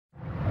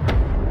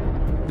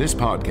This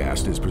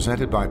podcast is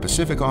presented by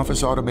Pacific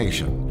Office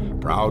Automation,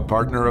 proud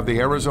partner of the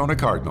Arizona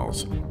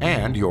Cardinals,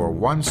 and your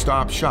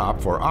one-stop shop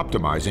for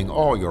optimizing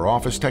all your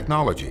office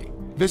technology.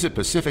 Visit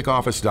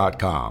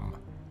pacificoffice.com.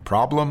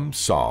 Problem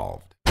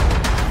solved.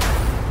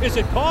 Is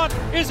it caught?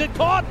 Is it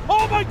caught?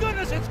 Oh my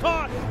goodness, it's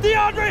caught!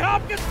 DeAndre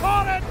Hopkins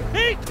caught it!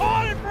 He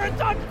caught it for a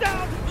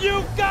touchdown!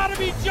 You've got to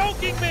be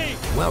joking me!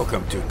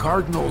 Welcome to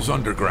Cardinals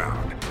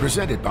Underground,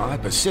 presented by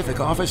Pacific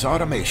Office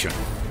Automation.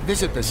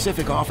 Visit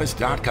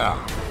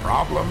pacificoffice.com.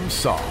 Problem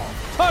solved.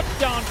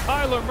 Touchdown,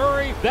 Kyler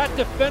Murray. That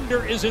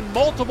defender is in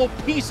multiple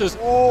pieces.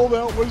 Oh,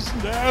 that was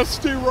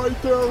nasty right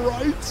there,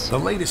 right? The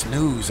latest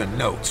news and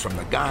notes from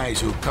the guys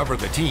who cover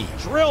the team.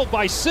 Drilled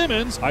by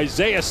Simmons.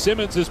 Isaiah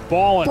Simmons is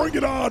balling. Bring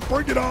it on,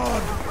 bring it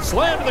on.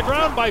 Slammed to the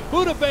ground by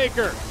Budda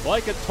Baker.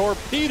 Like a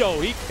torpedo,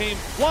 he came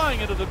flying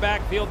into the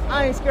backfield.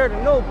 I ain't scared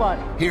of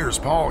nobody. Here's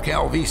Paul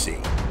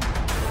Calvisi.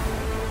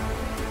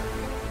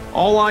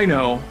 All I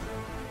know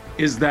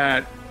is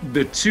that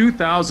the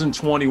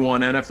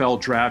 2021 NFL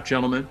draft,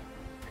 gentlemen,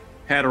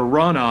 had a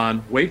run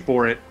on, wait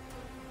for it,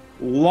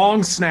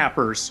 long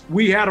snappers.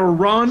 We had a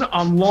run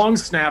on long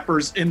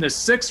snappers in the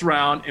 6th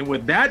round, and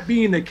with that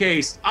being the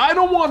case, I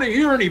don't want to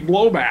hear any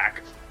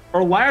blowback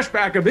or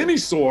lashback of any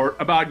sort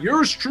about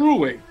yours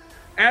truly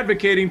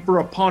advocating for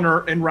a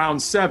punter in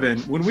round 7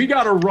 when we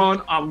got a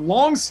run on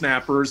long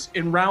snappers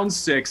in round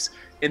 6,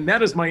 and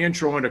that is my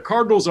intro into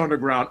Cardinals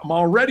Underground. I'm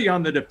already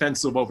on the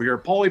defensive over here.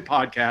 Paulie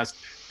Podcast,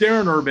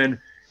 Darren Urban,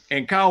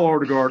 and Kyle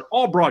Ordegaard,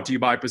 all brought to you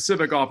by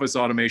Pacific Office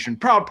Automation,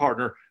 proud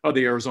partner of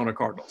the Arizona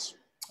Cardinals.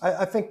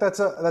 I think that's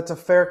a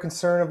fair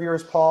concern of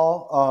yours,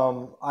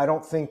 Paul. I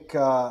don't think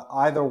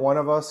either one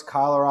of us,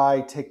 Kyle or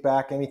I, take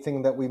back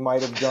anything that we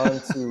might have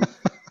done to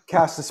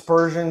cast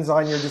aspersions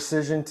on your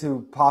decision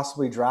to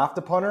possibly draft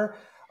a punter.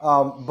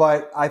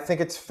 But I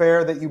think it's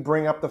fair that you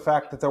bring up the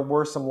fact that there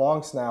were some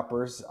long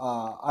snappers.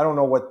 I don't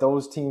know what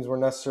those teams were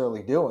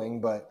necessarily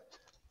doing, but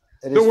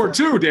there were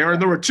two, Darren.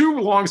 There were two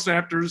long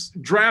snappers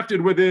drafted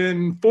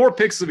within 4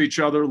 picks of each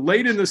other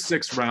late in the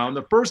 6th round.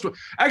 The first one,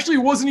 actually,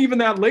 it wasn't even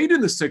that late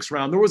in the 6th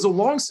round. There was a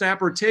long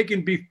snapper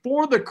taken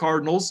before the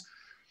Cardinals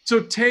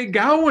to Tay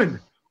Gowan.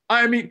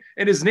 I mean,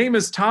 and his name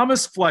is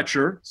Thomas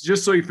Fletcher,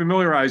 just so you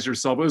familiarize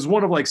yourself. It was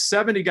one of like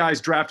 70 guys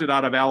drafted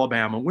out of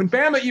Alabama. When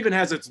Bama even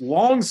has its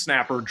long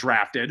snapper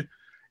drafted,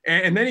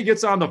 and then he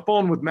gets on the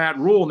phone with Matt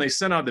Rule, and they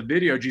sent out the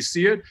video. Did you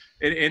see it?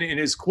 And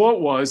his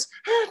quote was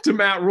to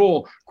Matt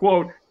Rule,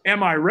 quote,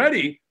 "Am I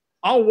ready?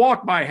 I'll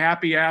walk my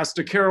happy ass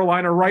to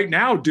Carolina right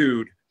now,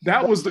 dude."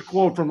 That was the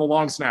quote from the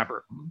long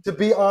snapper. To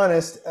be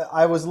honest,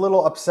 I was a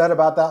little upset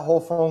about that whole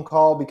phone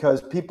call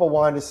because people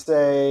wanted to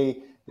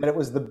say that it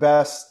was the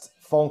best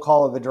phone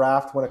call of the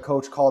draft when a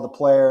coach called a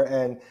player.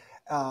 And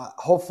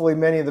hopefully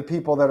many of the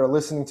people that are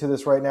listening to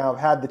this right now have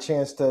had the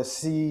chance to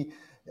see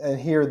and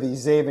hear the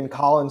Zaven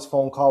Collins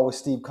phone call with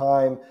Steve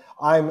Keim.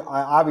 I'm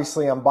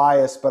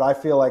biased, but I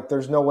feel like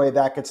there's no way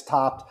that gets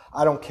topped.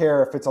 I don't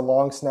care if it's a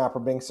long snapper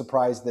being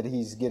surprised that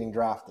he's getting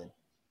drafted.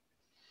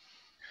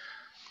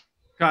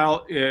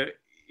 Kyle,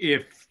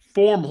 if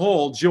form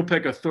holds, you'll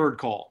pick a third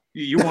call.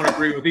 You won't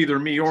agree with either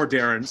me or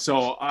Darren.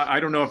 So I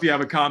don't know if you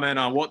have a comment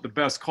on what the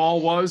best call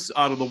was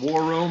out of the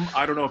war room.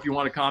 I don't know if you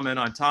want to comment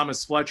on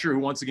Thomas Fletcher, who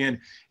once again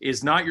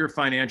is not your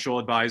financial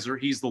advisor.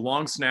 He's the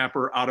long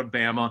snapper out of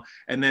Bama.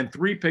 And then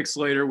 3 picks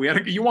later,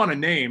 you want a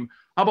name.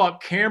 How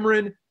about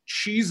Cameron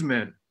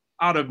Cheeseman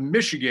out of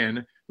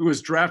Michigan, who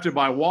was drafted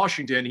by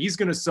Washington? He's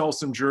going to sell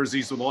some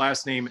jerseys with the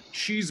last name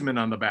Cheeseman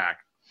on the back.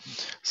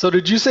 So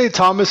did you say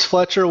Thomas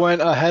Fletcher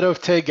went ahead of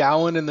Tay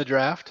Gowan in the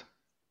draft?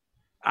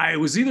 It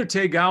was either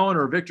Tay Gowan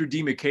or Victor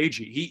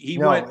Dimukeje. He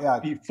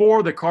went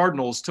before the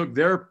Cardinals took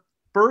their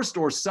first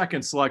or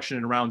second selection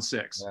in round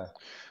 6. Yeah.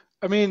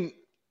 I mean,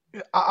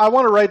 I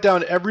want to write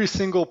down every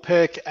single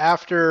pick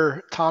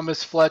after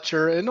Thomas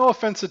Fletcher. And no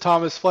offense to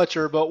Thomas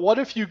Fletcher, but what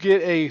if you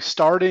get a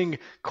starting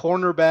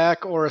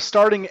cornerback or a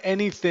starting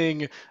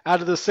anything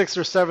out of the 6th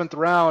or 7th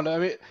round? I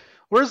mean,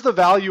 where's the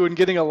value in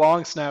getting a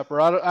long snapper?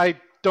 I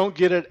don't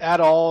get it at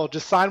all.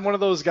 Just sign one of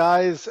those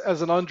guys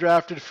as an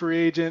undrafted free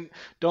agent.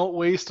 Don't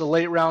waste a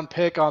late round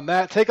pick on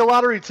that. Take a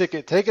lottery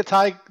ticket. Take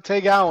a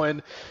Tay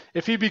Gowan.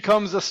 If he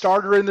becomes a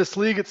starter in this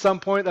league at some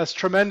point, that's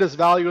tremendous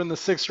value in the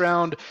 6th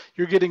round.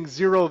 You're getting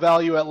 0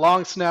 value at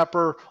long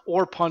snapper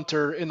or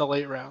punter in the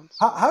late rounds.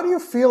 How do you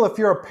feel if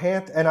you're a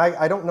Panther? And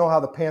I don't know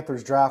how the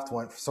Panthers draft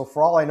went. So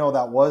for all I know,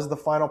 that was the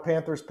final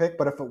Panthers pick.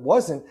 But if it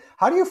wasn't,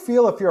 how do you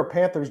feel if you're a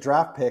Panthers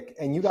draft pick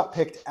and you got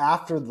picked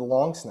after the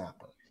long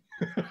snapper?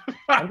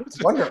 I'm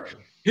just wondering.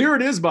 Here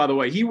it is, by the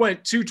way. He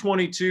went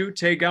 222.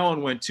 Tay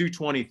Gowan went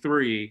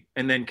 223.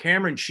 And then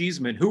Cameron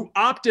Cheeseman, who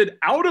opted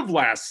out of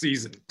last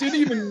season,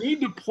 didn't even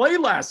need to play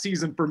last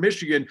season for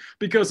Michigan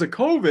because of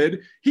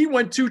COVID. He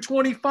went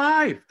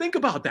 225. Think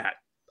about that.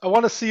 I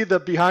want to see the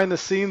behind the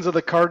scenes of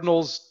the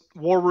Cardinals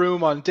war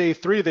room on day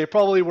 3. They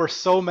probably were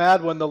so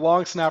mad when the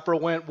long snapper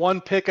went 1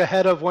 pick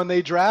ahead of when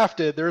they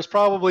drafted. There's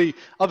probably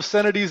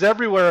obscenities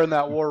everywhere in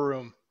that war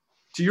room.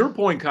 To your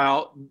point,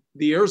 Kyle,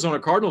 the Arizona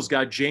Cardinals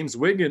got James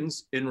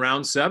Wiggins in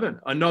round 7.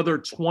 Another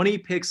 20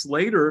 picks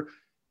later,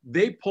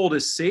 they pulled a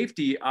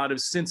safety out of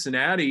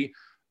Cincinnati,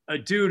 a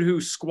dude who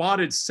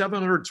squatted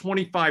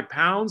 725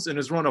 pounds and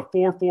has run a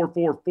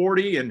 4.44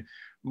 40 and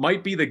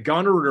might be the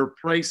gunner to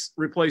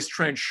replace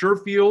Trent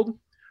Sherfield.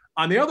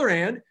 On the other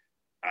hand,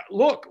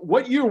 look,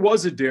 what year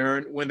was it,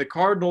 Darren, when the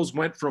Cardinals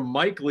went from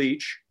Mike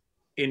Leach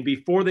and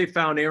before they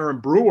found Aaron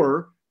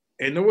Brewer,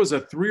 and there was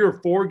a 3 or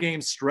 4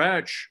 game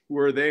stretch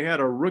where they had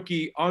a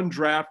rookie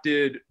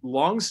undrafted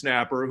long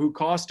snapper who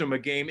cost them a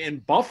game in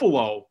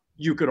Buffalo,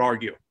 you could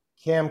argue.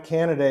 Cam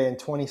Canada in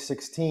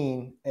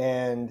 2016,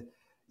 and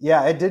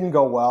yeah, it didn't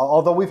go well.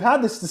 Although we've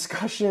had this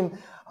discussion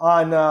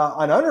on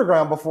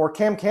Underground before.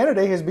 Cam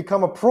Canada has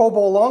become a Pro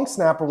Bowl long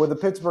snapper with the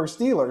Pittsburgh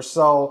Steelers,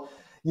 so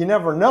you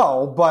never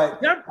know. But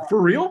yeah,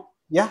 for real?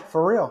 Yeah,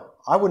 for real.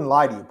 I wouldn't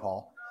lie to you,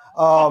 Paul.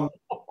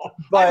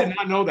 But I did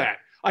not know that.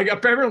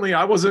 Apparently,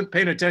 I wasn't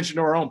paying attention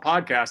to our own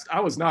podcast. I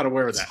was not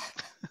aware of that.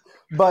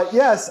 But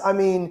yes, I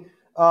mean,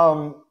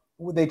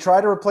 they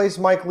tried to replace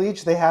Mike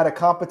Leach. They had a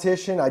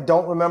competition. I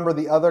don't remember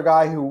the other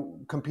guy who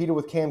competed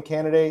with Cam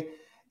Canada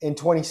in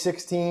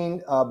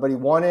 2016, but he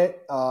won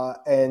it.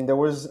 And there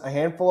was a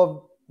handful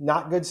of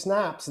not good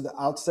snaps at the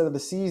outset of the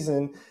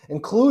season,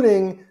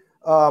 including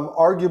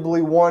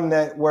arguably one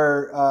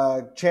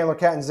where Chandler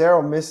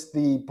Catanzaro missed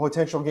the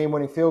potential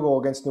game-winning field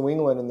goal against New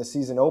England in the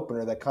season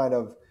opener that kind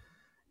of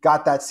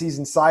got that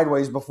season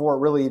sideways before it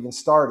really even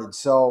started.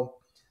 So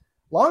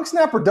long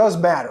snapper does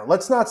matter.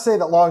 Let's not say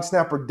that long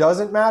snapper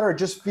doesn't matter. It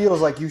just feels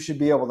like you should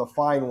be able to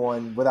find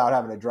one without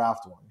having to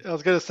draft one. I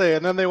was going to say,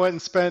 and then they went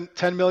and spent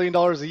 $10 million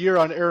a year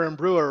on Aaron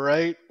Brewer,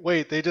 right?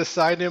 Wait, they just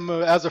signed him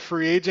as a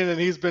free agent and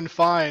he's been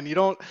fine.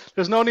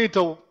 There's no need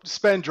to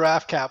spend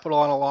draft capital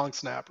on a long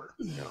snapper.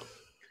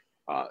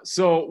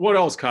 So what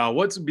else, Kyle?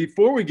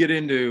 Before we get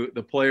into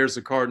the players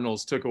the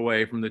Cardinals took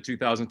away from the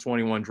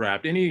 2021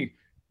 draft, any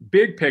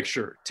big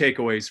picture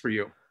takeaways for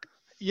you?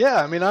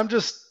 Yeah, I mean, I'm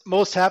just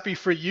most happy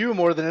for you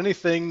more than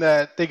anything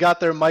that they got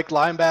their Mike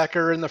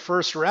linebacker in the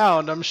first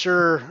round. I'm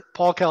sure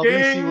Paul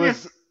Calvisi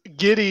was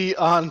giddy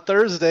on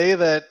Thursday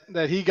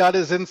that he got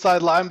his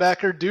inside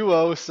linebacker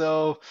duo.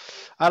 So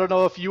I don't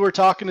know if you were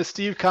talking to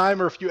Steve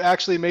Keim or if you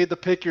actually made the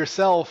pick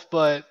yourself,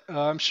 but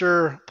I'm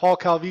sure Paul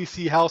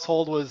Calvisi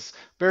household was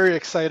very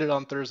excited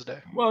on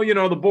Thursday. Well,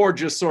 the board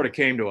just sort of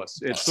came to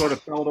us. It sort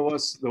of fell to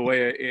us the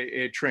way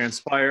it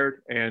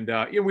transpired. And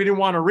we didn't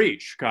want to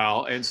reach,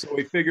 Kyle. And so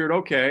we figured,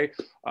 okay,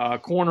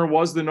 corner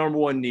was the number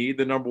one need,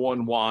 the number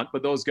one want,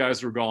 but those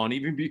guys were gone.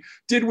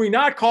 Did we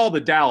not call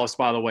the Dallas,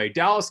 by the way?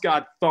 Dallas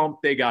got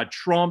thumped. They got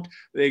trumped.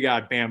 They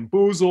got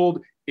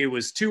bamboozled. It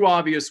was too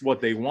obvious what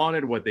they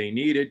wanted, what they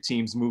needed.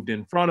 Teams moved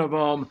in front of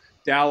them.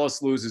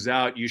 Dallas loses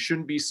out. You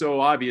shouldn't be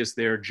so obvious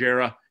there,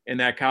 Jera, in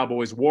that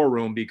Cowboys war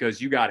room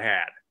because you got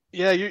had.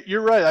 Yeah,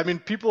 you're right. I mean,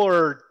 people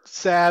are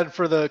sad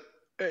from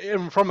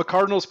a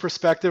Cardinals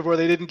perspective where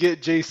they didn't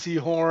get J.C.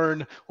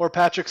 Horn or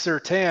Patrick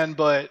Surtain,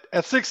 but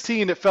at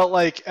 16, it felt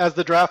like as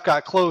the draft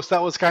got close,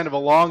 that was kind of a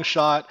long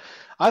shot.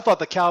 I thought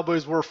the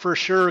Cowboys were for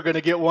sure going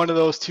to get one of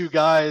those two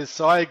guys.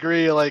 So I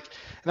agree.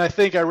 And I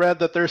think I read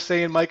that they're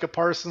saying Micah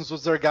Parsons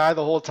was their guy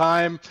the whole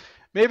time.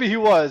 Maybe he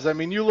was. I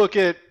mean, you look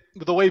at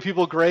the way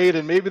people grade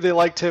and maybe they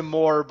liked him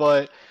more,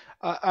 but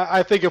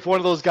I think if one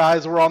of those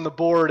guys were on the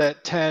board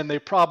at 10, they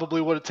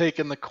probably would have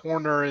taken the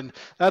corner, and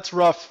that's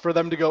rough for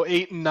them to go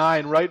 8 and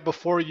 9 right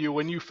before you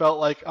when you felt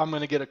like I'm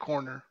going to get a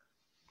corner.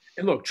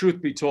 And look,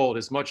 truth be told,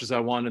 as much as I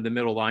wanted the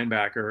middle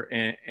linebacker,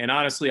 and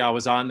honestly, I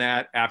was on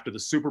that after the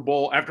Super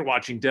Bowl, after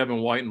watching Devin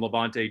White and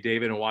Levante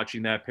David and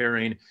watching that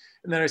pairing.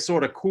 And then I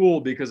sort of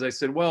cooled because I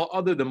said, well,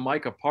 other than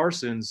Micah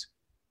Parsons,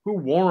 who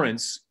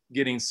warrants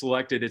getting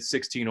selected at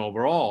 16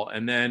 overall?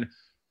 And then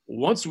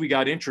once we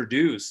got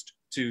introduced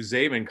to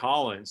Zaven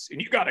Collins, and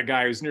you got a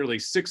guy who's nearly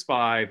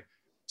 6'5",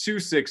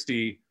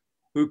 260,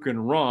 who can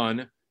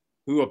run,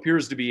 who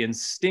appears to be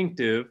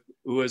instinctive,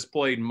 who has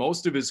played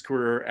most of his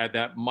career at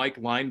that Mike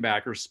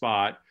linebacker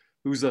spot,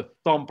 who's a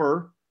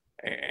thumper,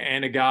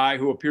 and a guy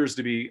who appears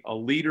to be a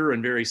leader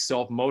and very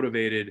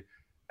self-motivated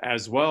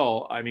as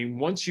well. I mean,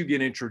 once you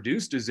get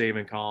introduced to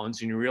Zaven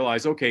Collins and you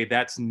realize, okay,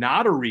 that's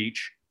not a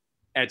reach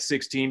at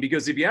 16,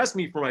 because if you ask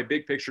me for my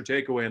big picture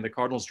takeaway in the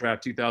Cardinals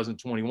draft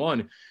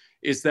 2021,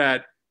 is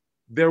that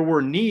there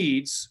were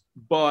needs,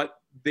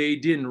 but they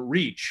didn't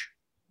reach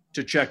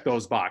to check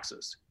those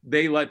boxes.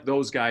 They let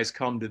those guys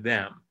come to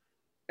them,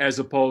 as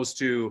opposed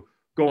to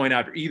going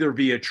after either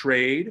via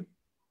trade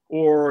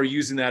or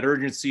using that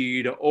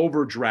urgency to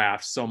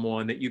overdraft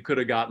someone that you could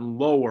have gotten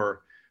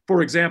lower.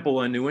 For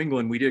example, in New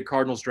England, we did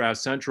Cardinals Draft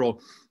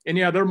Central, and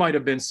yeah, there might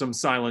have been some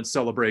silent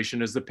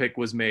celebration as the pick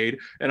was made,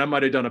 and I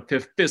might have done a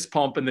fist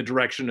pump in the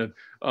direction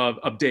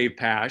of Dave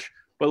Pasch.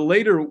 But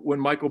later, when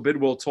Michael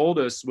Bidwell told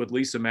us with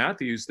Lisa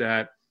Matthews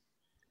that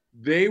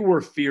they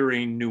were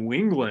fearing New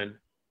England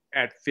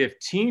at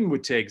 15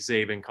 would take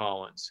Zaven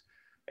Collins.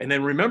 And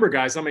then remember,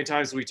 guys, how many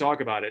times we talk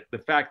about it? The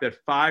fact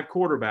that 5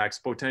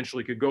 quarterbacks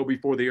potentially could go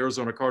before the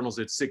Arizona Cardinals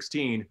at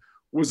 16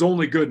 was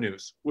only good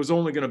news, was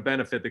only going to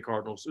benefit the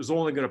Cardinals, was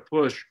only going to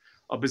push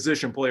a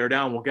position player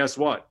down. Well, guess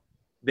what?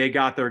 They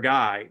got their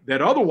guy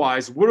that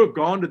otherwise would have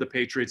gone to the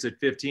Patriots at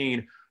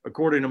 15,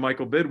 according to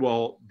Michael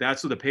Bidwell,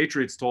 that's what the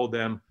Patriots told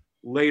them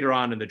later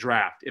on in the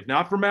draft. If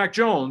not for Mac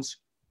Jones,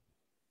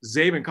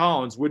 Zaven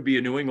Collins would be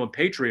a New England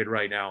Patriot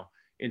right now.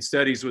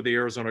 Instead, he's with the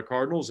Arizona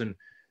Cardinals. And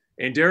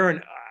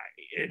Darren,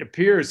 it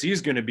appears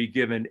he's going to be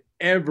given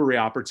every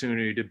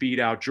opportunity to beat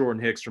out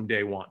Jordan Hicks from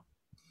day one.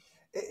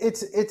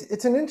 It's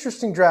an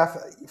interesting draft.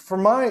 For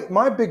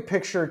my big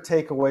picture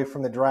takeaway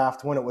from the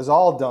draft when it was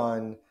all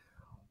done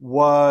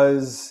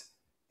was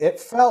it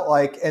felt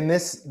like, and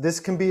this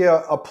can be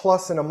a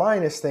plus and a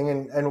minus thing,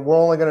 and we're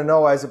only going to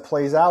know as it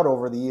plays out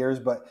over the years,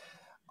 but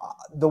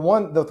the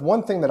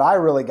one thing that I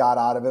really got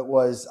out of it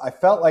was I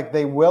felt like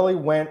they really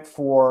went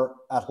for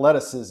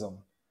athleticism.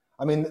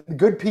 I mean,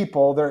 good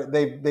people,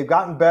 they've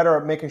gotten better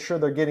at making sure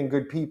they're getting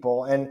good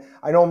people. And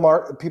I know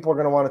people are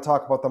going to want to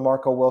talk about the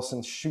Marco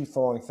Wilson shoe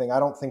throwing thing. I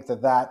don't think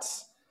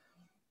that's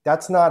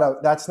not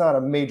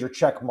a major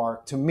check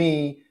mark to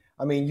me.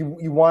 I mean,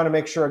 you want to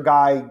make sure a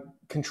guy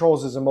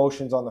controls his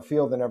emotions on the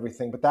field and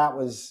everything, but that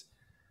was,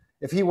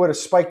 if he would have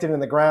spiked it in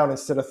the ground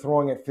instead of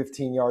throwing it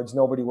 15 yards,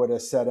 nobody would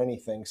have said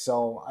anything.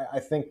 So I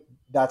think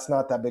that's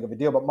not that big of a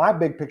deal. But my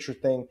big picture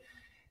thing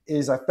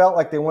is I felt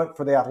like they went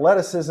for the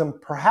athleticism,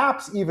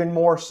 perhaps even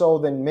more so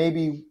than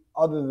maybe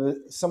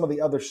some of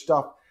the other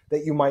stuff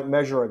that you might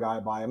measure a guy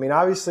by. I mean,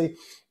 obviously,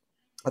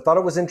 I thought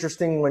it was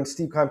interesting when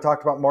Steve Keim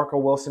talked about Marco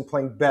Wilson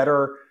playing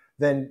better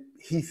than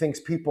he thinks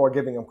people are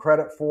giving him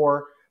credit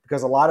for,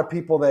 because a lot of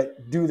people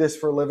that do this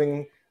for a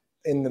living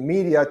in the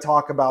media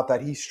talk about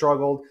that he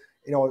struggled.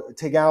 You know,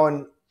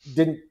 Tegowan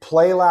didn't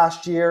play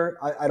last year.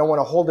 I don't want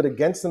to hold it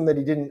against him that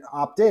he didn't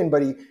opt in,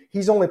 but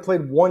he's only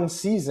played one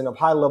season of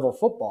high-level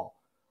football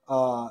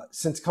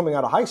since coming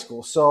out of high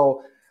school.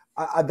 So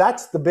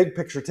that's the big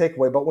picture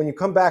takeaway. But when you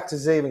come back to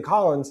Zaven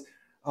Collins,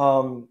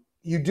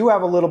 you do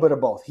have a little bit of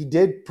both. He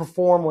did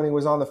perform when he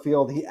was on the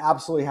field. He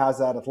absolutely has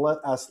that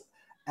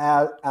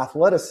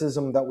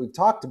athleticism that we've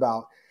talked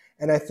about.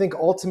 And I think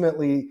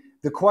ultimately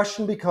the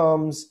question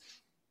becomes,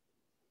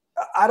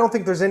 I don't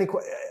think there's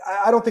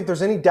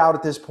any doubt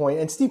at this point,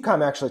 and Steve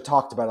Keim actually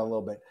talked about it a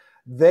little bit.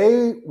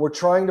 They were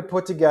trying to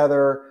put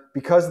together,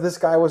 because this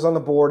guy was on the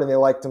board and they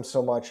liked him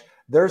so much,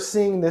 they're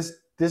seeing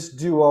this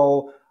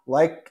duo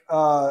like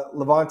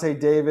Levante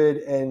David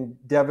and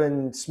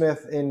Devin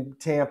Smith in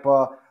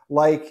Tampa,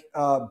 like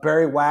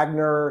Barry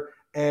Wagner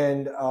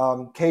and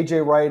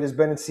KJ Wright has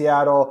been in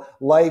Seattle,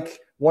 like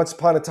once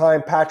upon a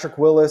time Patrick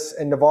Willis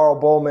and Navarro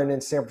Bowman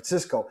in San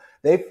Francisco.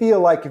 They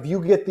feel like if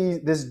you get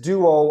this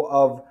duo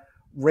of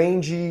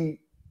rangy,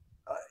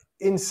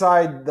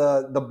 inside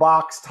the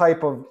box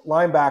type of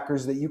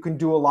linebackers, that you can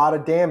do a lot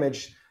of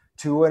damage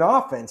to an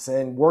offense.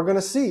 And we're going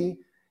to see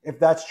if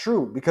that's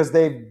true, because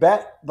they've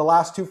bet the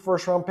last 2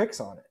 first-round picks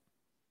on it.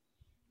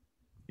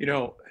 You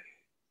know,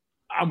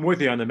 I'm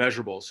with you on the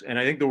measurables. And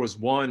I think there was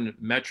one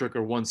metric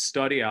or one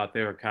study out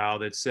there, Kyle,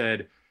 that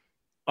said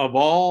of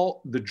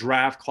all the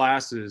draft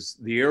classes,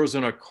 the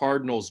Arizona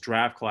Cardinals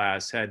draft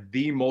class had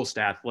the most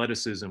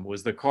athleticism,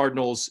 was the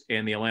Cardinals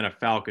and the Atlanta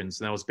Falcons.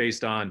 And that was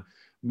based on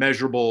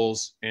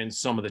measurables and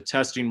some of the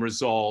testing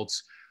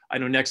results. I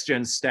know Next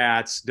Gen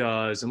Stats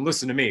does, and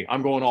listen to me,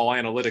 I'm going all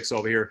analytics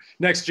over here.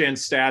 Next Gen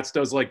Stats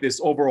does like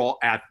this overall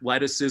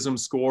athleticism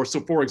score. So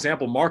for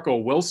example, Marco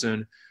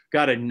Wilson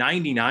got a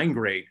 99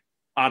 grade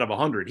out of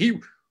 100. He,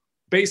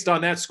 based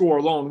on that score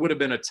alone, would have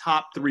been a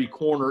top 3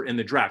 corner in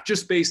the draft,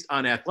 just based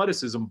on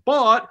athleticism.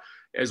 But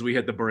as we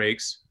hit the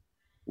breaks,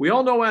 we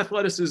all know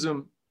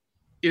athleticism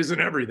isn't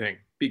everything,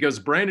 because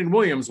Brandon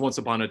Williams, once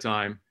upon a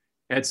time,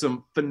 had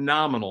some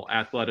phenomenal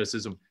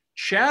athleticism.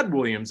 Chad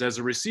Williams, as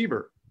a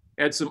receiver,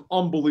 had some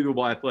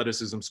unbelievable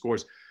athleticism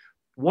scores.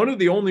 One of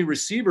the only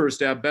receivers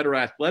to have better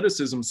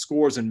athleticism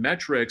scores and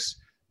metrics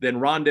than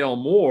Rondale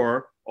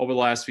Moore over the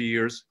last few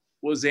years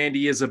was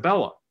Andy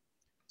Isabella.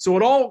 So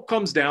it all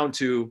comes down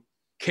to,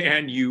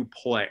 can you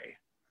play?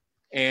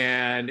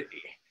 And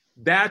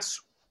that's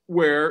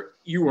where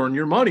you earn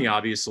your money,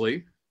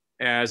 obviously,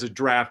 as a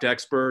draft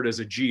expert, as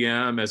a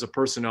GM, as a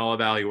personnel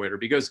evaluator,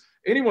 because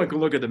anyone can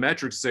look at the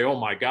metrics and say, oh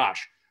my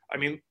gosh, I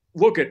mean,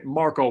 look at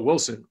Marco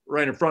Wilson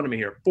right in front of me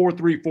here,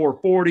 4.3,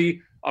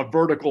 440, a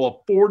vertical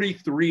of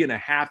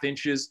 43.5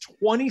 inches,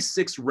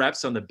 26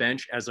 reps on the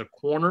bench as a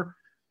corner.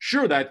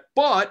 Sure,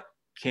 but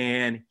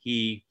can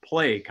he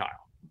play, Kyle?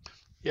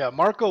 Yeah,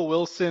 Marco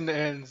Wilson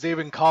and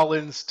Zaven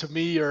Collins, to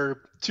me,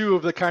 are two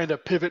of the kind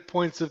of pivot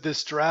points of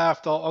this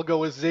draft. I'll go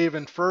with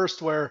Zaven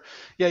first, where,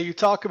 yeah, you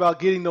talk about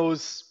getting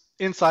those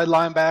inside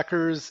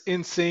linebackers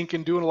in sync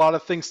and doing a lot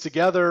of things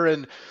together,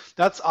 and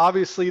that's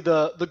obviously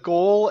the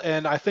goal,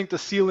 and I think the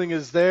ceiling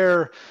is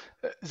there.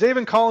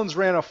 Zaven Collins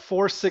ran a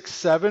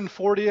 4.67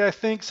 40, I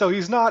think, so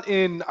he's not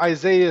in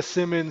Isaiah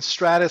Simmons'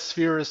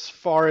 stratosphere as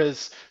far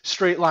as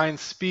straight line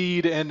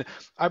speed, and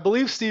I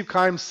believe Steve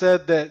Keim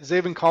said that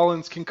Zaven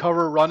Collins can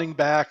cover running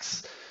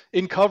backs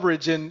in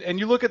coverage, and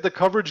you look at the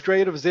coverage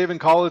grade of Zaven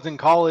Collins in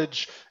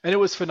college, and it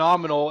was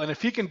phenomenal, and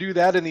if he can do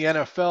that in the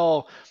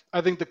NFL, I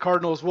think the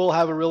Cardinals will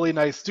have a really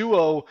nice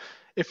duo.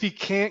 If he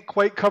can't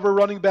quite cover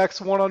running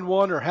backs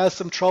one-on-one or has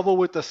some trouble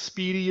with the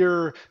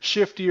speedier,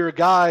 shiftier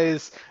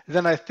guys,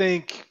 then I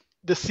think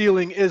the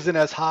ceiling isn't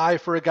as high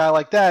for a guy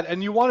like that.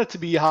 And you want it to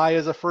be high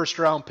as a first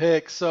round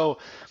pick. So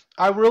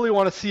I really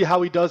want to see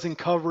how he does in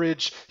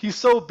coverage. He's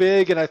so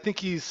big, and I think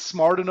he's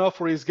smart enough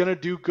where he's going to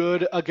do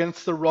good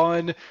against the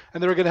run,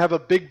 and they're going to have a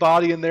big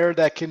body in there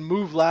that can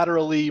move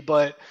laterally.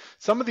 But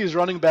some of these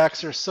running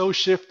backs are so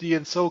shifty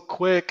and so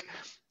quick,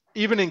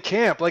 even in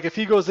camp. Like if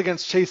he goes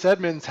against Chase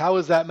Edmonds, how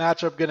is that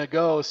matchup going to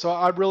go? So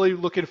I'm really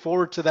looking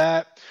forward to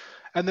that.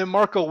 And then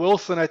Marco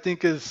Wilson, I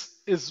think, is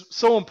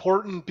so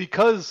important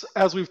because,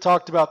 as we've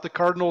talked about, the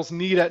Cardinals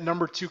need at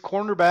number 2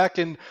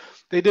 cornerback, and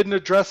they didn't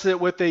address it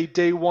with a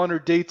day 1 or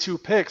day 2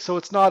 pick. So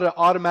it's not an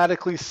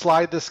automatically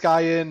slide this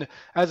guy in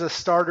as a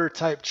starter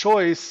type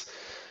choice.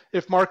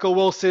 If Marco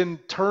Wilson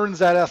turns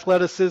that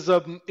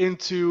athleticism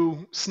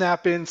into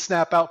snap in,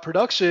 snap out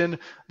production,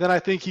 then I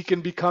think he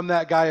can become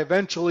that guy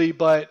eventually.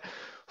 But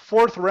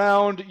 4th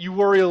round, you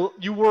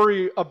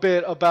worry a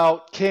bit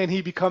about, can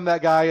he become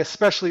that guy,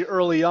 especially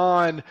early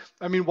on?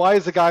 I mean, why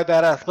is a guy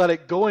that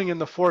athletic going in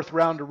the 4th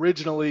round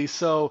originally?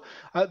 So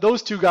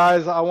those 2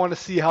 guys, I want to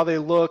see how they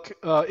look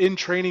in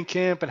training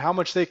camp and how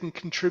much they can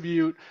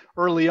contribute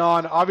early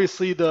on.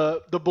 Obviously,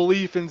 the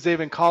belief in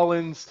Zaven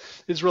Collins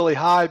is really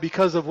high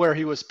because of where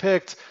he was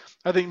picked.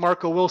 I think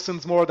Marco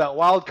Wilson's more of that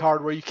wild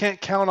card where you can't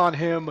count on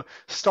him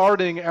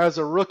starting as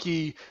a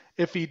rookie.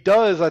 If he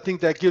does, I think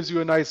that gives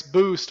you a nice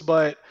boost,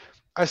 but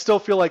I still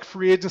feel like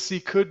free agency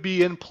could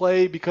be in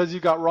play because you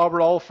got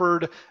Robert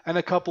Alford and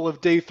a couple of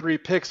day 3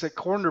 picks at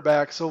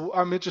cornerback. So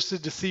I'm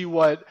interested to see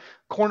what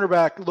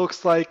cornerback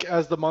looks like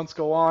as the months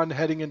go on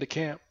heading into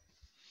camp.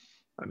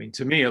 I mean,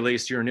 to me, at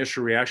least, your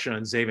initial reaction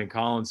on Zaven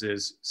Collins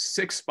is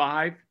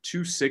 6'5",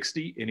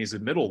 260, and he's a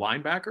middle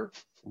linebacker?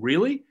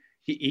 Really?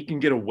 He can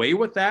get away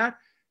with that?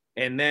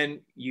 And then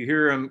you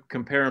hear him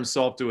compare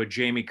himself to a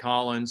Jamie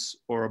Collins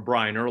or a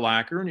Brian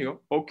Urlacher, and you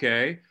go,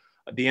 okay.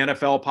 The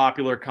NFL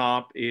popular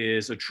comp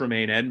is a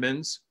Tremaine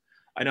Edmonds.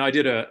 I know I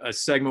did a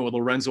segment with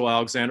Lorenzo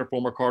Alexander,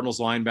 former Cardinals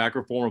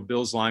linebacker, former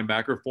Bills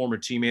linebacker, former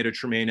teammate of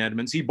Tremaine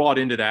Edmonds. He bought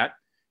into that.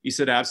 He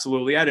said,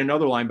 absolutely. I had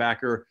another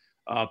linebacker,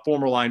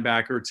 former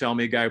linebacker, tell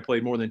me, a guy who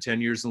played more than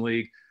 10 years in the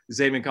league,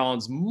 Zaven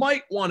Collins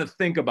might want to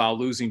think about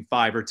losing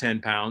 5 or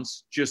 10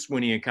 pounds just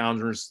when he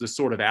encounters the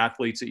sort of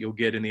athletes that you'll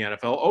get in the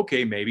NFL.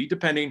 Okay, maybe,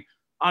 depending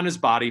on his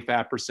body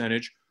fat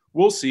percentage.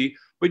 We'll see.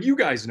 But you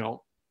guys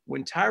know,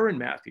 when Tyrann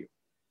Mathieu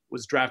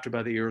was drafted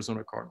by the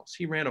Arizona Cardinals,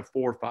 he ran a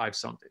 4.5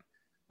 something.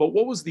 But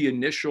what was the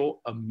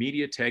initial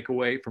immediate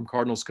takeaway from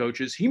Cardinals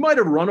coaches? He might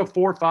have run a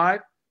 4.5,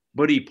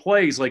 but he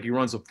plays like he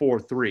runs a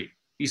 4.3.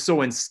 He's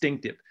so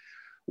instinctive.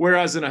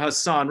 Whereas in a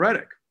Hassan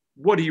Reddick,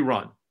 what did he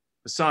run?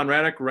 Hassan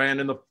Reddick ran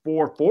in the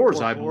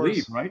 4.4s, I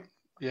believe, right?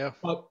 Yeah.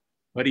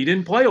 But he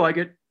didn't play like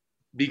it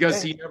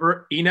because he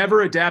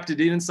never adapted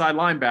to inside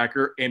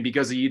linebacker, and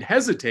because he'd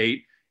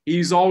hesitate,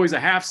 he's always a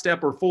half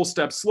step or full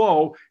step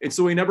slow, and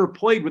so he never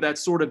played with that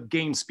sort of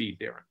game speed,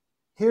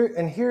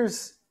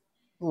 Darren.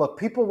 Look,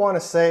 people want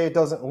to say it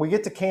doesn't. We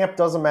get to camp,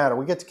 doesn't matter.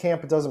 We get to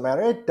camp, it doesn't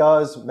matter. It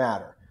does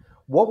matter.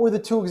 What were the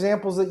 2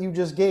 examples that you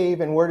just gave,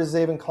 and where does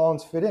Zaven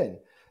Collins fit in?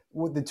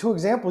 With the 2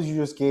 examples you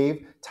just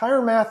gave,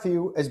 Tyrann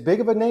Mathieu, as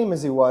big of a name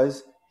as he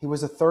was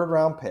a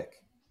 3rd-round pick.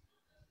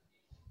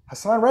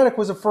 Hassan Reddick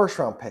was a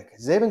 1st-round pick.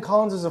 Zaven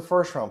Collins is a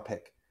 1st-round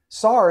pick.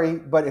 Sorry,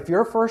 but if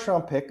you're a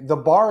 1st-round pick, the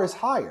bar is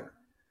higher.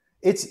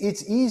 It's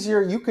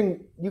easier. You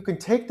can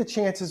take the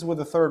chances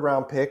with a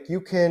 3rd-round pick. You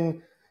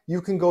can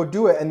go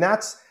do it, and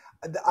that's.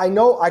 I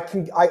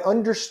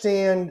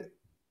understand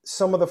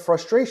some of the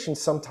frustration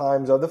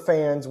sometimes of the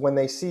fans when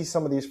they see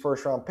some of these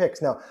 1st-round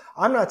picks. Now,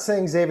 I'm not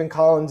saying Zaven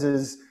Collins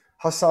is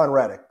Hassan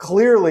Reddick.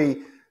 Clearly,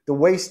 the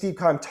way Steve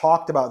Keim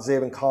talked about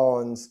Zaven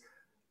Collins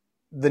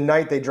the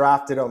night they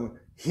drafted him,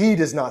 he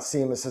does not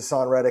see him as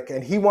Hassan Reddick,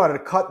 and he wanted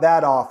to cut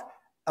that off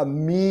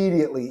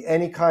immediately.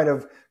 Any kind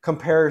of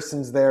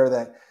comparisons there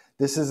that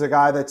this is a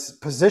guy that's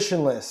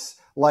positionless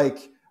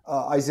like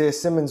Isaiah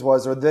Simmons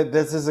was, or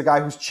this is a guy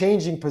who's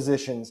changing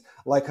positions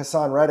like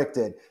Hassan Reddick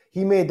did.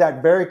 He made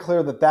that very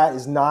clear that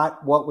is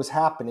not what was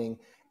happening.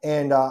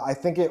 And I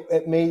think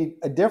it made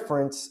a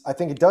difference. I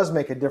think it does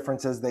make a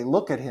difference as they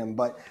look at him.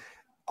 But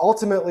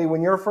ultimately,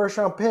 when you're a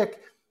 1st-round pick,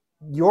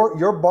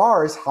 your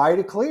bar is high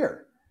to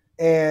clear.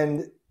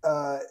 And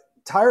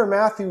Tyrann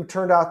Mathieu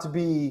turned out to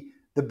be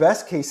the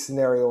best case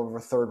scenario of a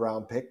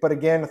 3rd-round pick. But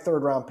again, a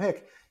 3rd-round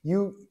pick,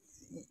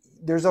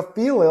 there's a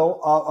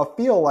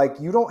feel like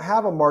you don't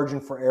have a margin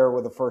for error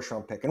with a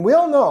 1st-round pick. And we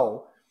all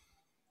know,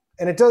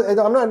 and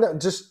I'm not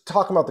just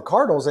talking about the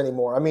Cardinals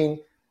anymore. I mean,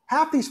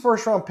 half these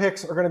 1st-round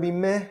picks are going to be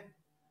meh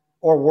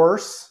or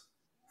worse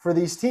for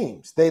these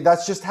teams.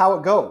 That's just how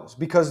it goes,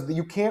 because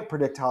you can't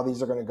predict how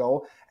these are going to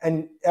go.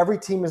 And every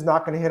team is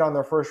not going to hit on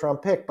their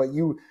 1st-round pick, but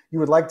you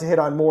would like to hit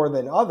on more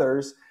than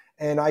others.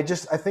 And I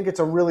think it's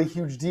a really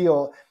huge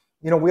deal.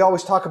 We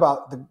always talk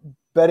about the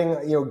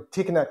betting,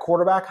 taking that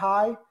quarterback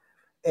high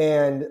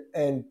and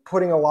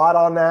putting a lot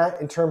on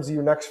that in terms of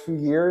your next few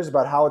years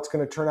about how it's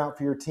going to turn out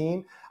for your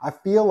team. I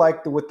feel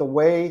like with the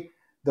way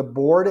the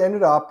board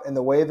ended up and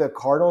the way the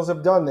Cardinals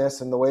have done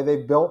this and the way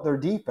they've built their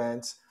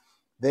defense,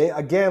 they,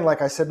 again,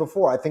 like I said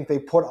before, I think they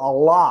put a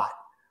lot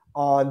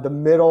on the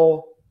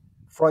middle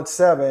front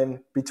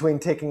seven between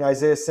taking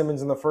Isaiah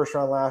Simmons in the first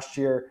round last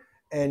year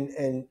and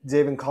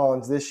Zaven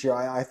Collins this year.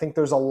 I think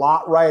there's a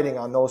lot riding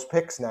on those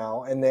picks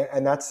now, and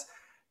that's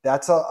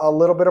a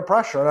little bit of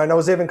pressure. And I know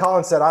Zaven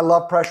Collins said, I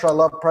love pressure.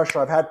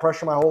 I've had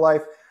pressure my whole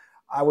life.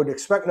 I would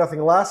expect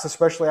nothing less,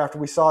 especially after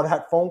we saw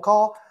that phone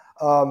call,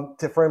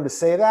 for him to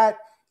say that.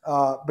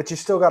 But you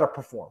still got to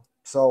perform.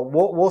 So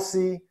we'll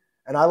see.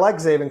 And I like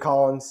Zaven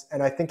Collins,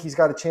 and I think he's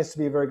got a chance to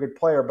be a very good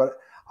player. But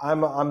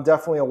I'm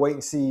definitely a wait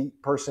and see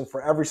person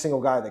for every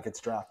single guy that gets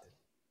drafted.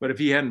 But if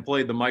he hadn't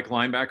played the Mike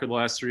linebacker the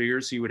last 3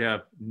 years, he would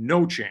have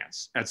no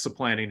chance at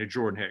supplanting to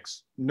Jordan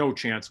Hicks. No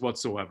chance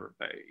whatsoever.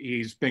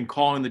 He's been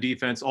calling the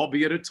defense,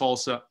 albeit at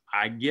Tulsa.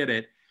 I get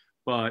it.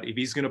 But if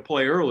he's going to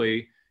play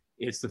early,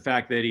 it's the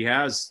fact that he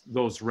has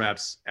those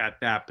reps at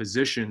that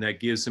position that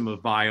gives him a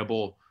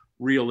viable,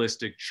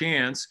 realistic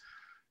chance,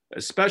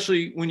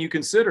 especially when you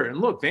consider, and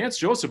look, Vance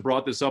Joseph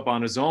brought this up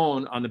on his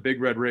own on the Big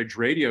Red Ridge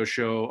radio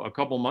show a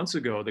couple months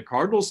ago. The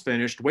Cardinals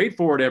finished, wait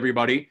for it,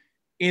 everybody,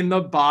 in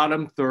the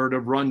bottom third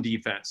of run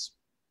defense.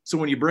 So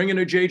when you bring in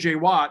a J.J.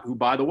 Watt, who,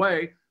 by the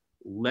way,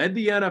 led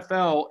the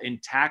NFL in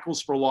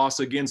tackles for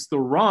loss against the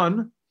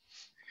run,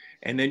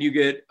 and then you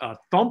get a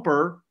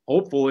thumper,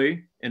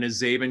 hopefully, in a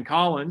Zaven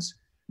Collins.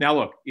 Now,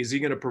 look, is he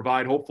going to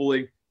provide,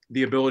 hopefully,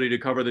 the ability to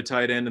cover the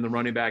tight end and the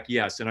running back?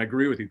 Yes, and I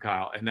agree with you,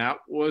 Kyle. And that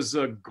was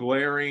a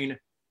glaring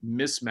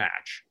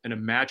mismatch and a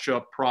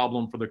matchup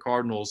problem for the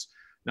Cardinals,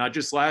 not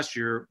just last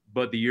year,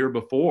 but the year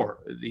before.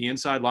 The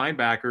inside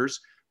linebackers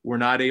were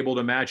not able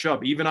to match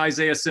up. Even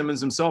Isaiah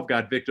Simmons himself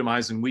got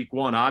victimized in week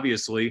one,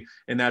 obviously,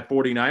 in that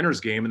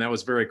 49ers game, and that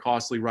was very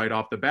costly right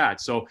off the bat.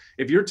 So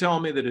if you're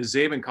telling me that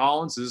Zaven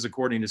Collins, this is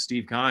according to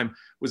Steve Keim,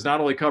 was not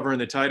only covering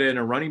the tight end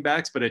and running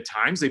backs, but at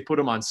times they put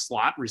him on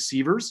slot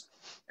receivers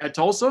at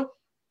Tulsa,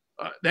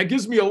 that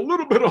gives me a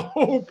little bit of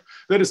hope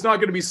that it's not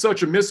going to be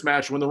such a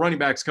mismatch when the running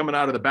back's coming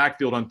out of the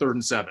backfield on 3rd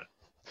and 7.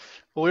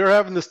 Well, we were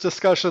having this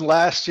discussion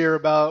last year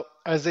about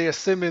Isaiah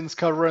Simmons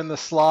covering the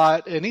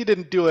slot, and he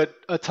didn't do it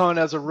a ton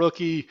as a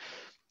rookie.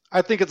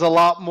 I think it's a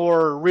lot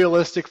more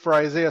realistic for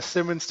Isaiah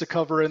Simmons to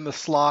cover in the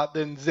slot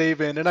than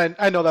Zaven. And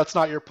I know that's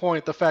not your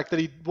point, the fact that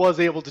he was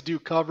able to do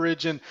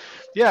coverage. And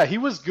yeah, he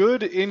was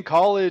good in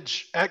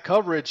college at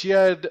coverage. He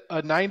had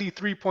a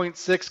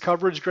 93.6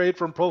 coverage grade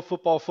from Pro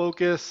Football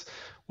Focus,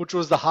 which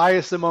was the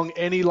highest among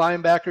any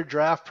linebacker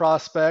draft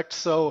prospect.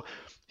 So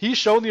he's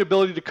shown the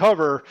ability to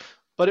cover,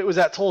 but it was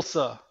at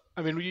Tulsa.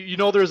 I mean, you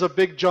know, there's a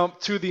big jump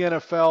to the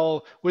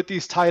NFL with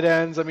these tight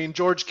ends. I mean,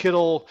 George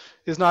Kittle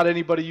is not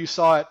anybody you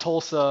saw at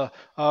Tulsa.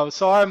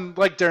 So I'm,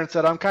 like Darren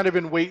said, I'm kind of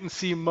in wait and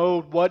see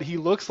mode what he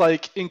looks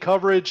like in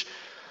coverage.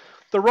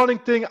 The running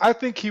thing, I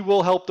think he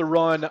will help the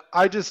run.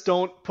 I just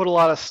don't put a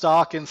lot of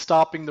stock in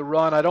stopping the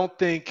run. I don't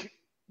think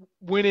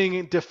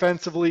winning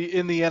defensively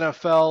in the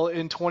NFL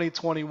in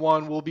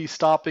 2021 will be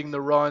stopping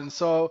the run.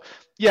 So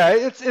yeah,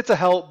 it's a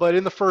help, but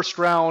in the first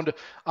round,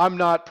 I'm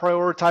not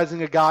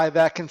prioritizing a guy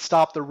that can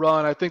stop the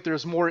run. I think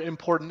there's more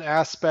important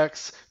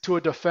aspects to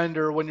a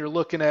defender when you're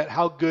looking at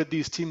how good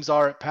these teams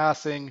are at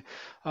passing.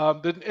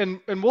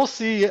 And we'll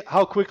see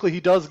how quickly he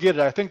does get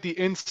it. I think the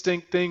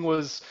instinct thing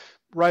was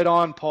right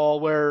on, Paul,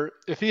 where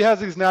if he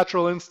has these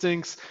natural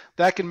instincts,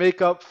 that can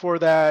make up for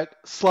that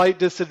slight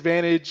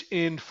disadvantage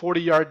in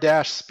 40-yard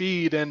dash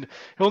speed. And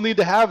he'll need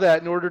to have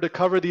that in order to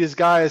cover these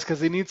guys, because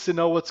he needs to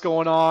know what's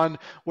going on,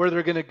 where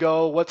they're going to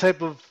go, what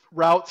type of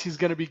routes he's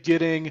going to be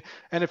getting.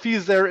 And if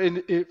he's there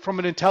from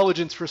an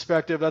intelligence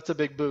perspective, that's a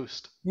big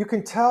boost. You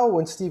can tell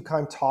when Steve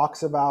Keim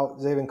talks about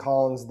Zaven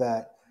Collins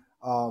that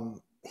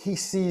he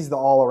sees the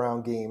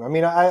all-around game. I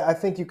mean, I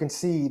think you can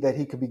see that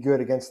he could be good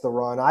against the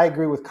run. I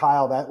agree with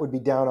Kyle. That would be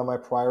down on my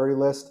priority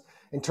list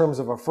in terms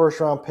of a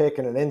first-round pick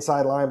and an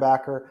inside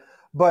linebacker.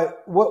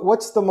 But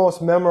what's the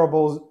most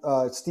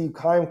memorable Steve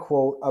Keim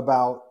quote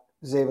about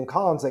Zaven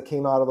Collins that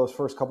came out of those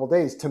first couple of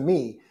days? To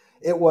me,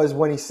 it was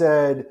when he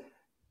said,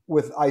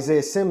 with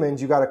Isaiah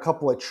Simmons, you got a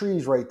couple of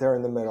trees right there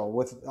in the middle,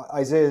 with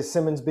Isaiah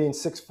Simmons being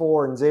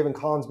 6'4" and Zaven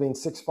Collins being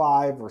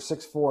 6'5" or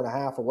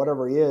 6'4.5" or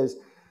whatever he is,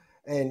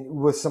 and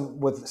with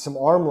some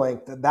arm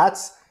length.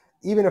 That's,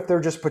 even if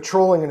they're just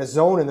patrolling in a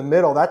zone in the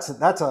middle, that's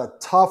a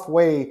tough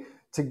way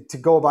to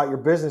go about your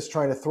business,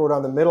 trying to throw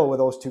down the middle with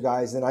those two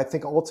guys. And I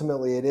think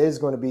ultimately it is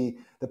going to be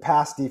the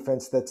pass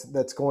defense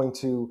that's going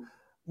to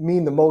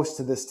mean the most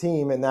to this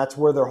team, and that's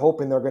where they're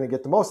hoping they're going to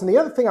get the most. And the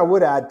other thing I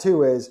would add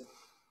too is,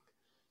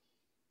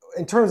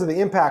 in terms of the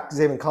impact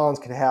Zaven Collins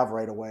can have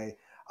right away,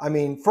 I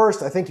mean,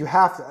 first, I think you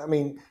have to, I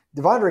mean,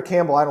 Devondre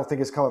Campbell I don't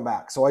think is coming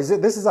back. So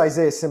this is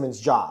Isaiah Simmons'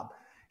 job.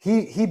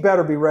 He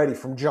better be ready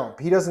from jump.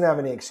 He doesn't have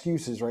any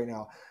excuses right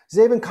now.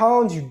 Zaven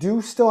Collins, you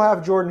do still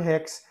have Jordan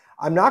Hicks.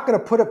 I'm not going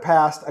to put it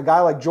past a guy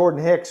like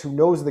Jordan Hicks, who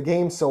knows the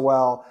game so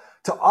well,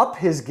 to up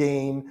his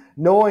game,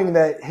 knowing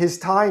that his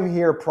time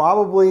here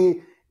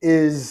probably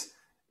is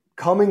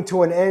coming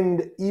to an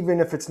end, even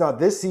if it's not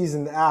this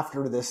season,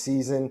 after this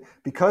season,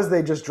 because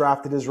they just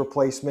drafted his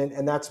replacement,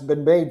 and that's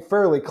been made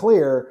fairly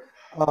clear.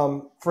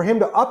 For him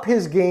to up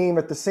his game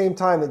at the same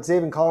time that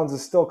Zaven Collins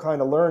is still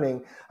kind of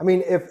learning. I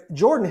mean, if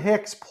Jordan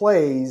Hicks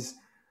plays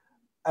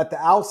at the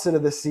outset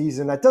of the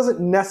season, that doesn't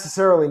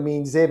necessarily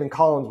mean Zaven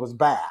Collins was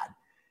bad.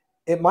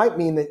 It might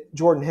mean that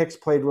Jordan Hicks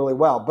played really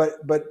well,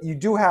 but you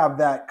do have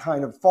that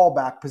kind of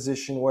fallback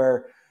position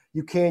where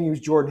you can use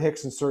Jordan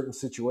Hicks in certain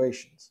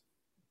situations.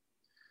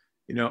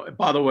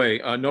 By the way,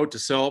 note to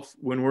self,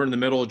 when we're in the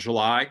middle of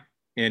July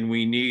and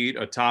we need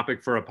a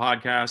topic for a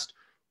podcast,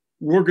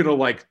 we're going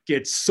to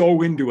get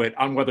so into it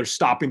on whether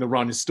stopping the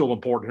run is still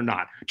important or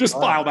not. Just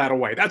file that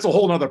away. That's a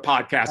whole nother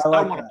podcast.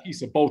 I want a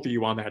piece of both of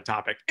you on that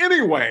topic.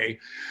 Anyway,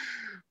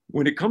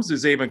 when it comes to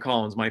Zaven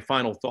Collins, my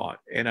final thought,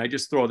 and I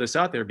just throw this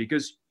out there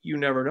because you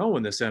never know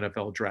in this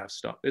NFL draft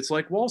stuff. It's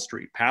like Wall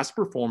Street. Past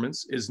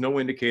performance is no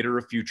indicator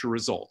of future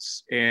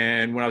results.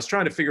 And when I was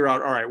trying to figure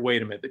out, all right,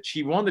 wait a minute,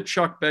 he won the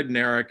Chuck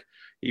Bednarik,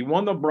 he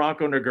won the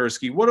Bronco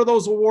Nagurski. What are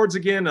those awards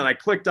again? And I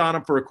clicked on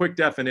them for a quick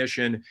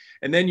definition.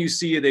 And then you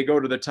see they go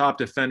to the top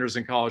defenders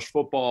in college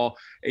football.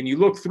 And you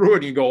look through it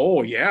and you go,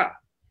 oh, yeah,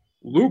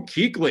 Luke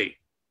Kuechly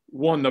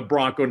won the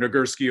Bronco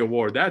Nagurski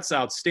Award. That's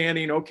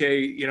outstanding.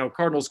 Okay,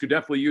 Cardinals could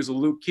definitely use a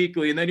Luke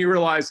Kuechly. And then you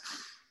realize,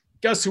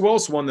 guess who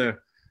else won the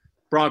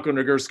Bronco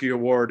Nagurski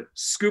Award?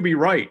 Scooby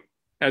Wright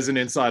as an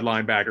inside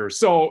linebacker.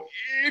 So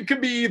it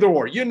could be either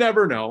or. You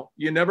never know.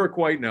 You never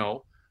quite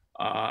know.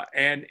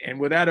 And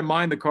with that in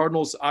mind, the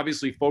Cardinals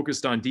obviously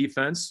focused on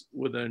defense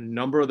with a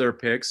number of their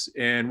picks,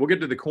 and we'll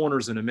get to the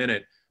corners in a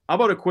minute. How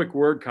about a quick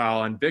word, Kyle,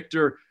 on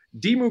Victor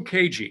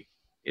Dimukeje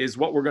is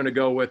what we're going to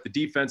go with, the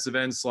defensive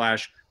end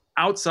 /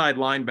 outside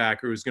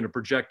linebacker who's going to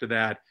project to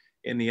that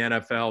in the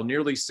NFL,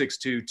 nearly 6'2",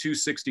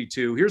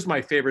 262. Here's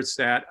my favorite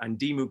stat on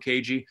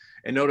Dimukeje,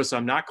 and notice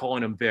I'm not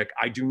calling him Vic.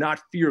 I do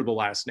not fear the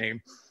last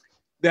name.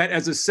 That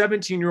as a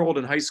 17-year-old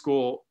in high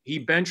school, he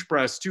bench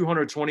pressed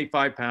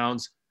 225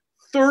 pounds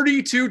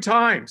 32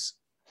 times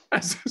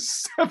as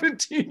a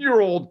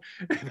 17-year-old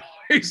in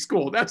high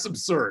school. That's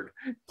absurd.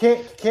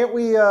 Can't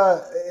we,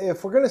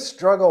 if we're going to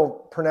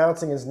struggle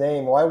pronouncing his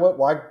name,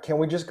 why can't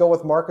we just go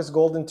with Marcus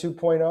Golden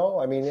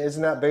 2.0? I mean,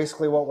 isn't that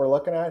basically what we're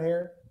looking at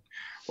here?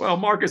 Well,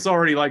 Marcus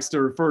already likes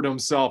to refer to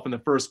himself in the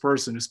first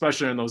person,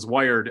 especially in those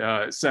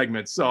wired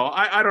segments. So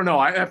I don't know.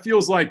 It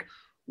feels like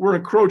we're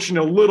encroaching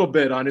a little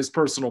bit on his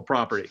personal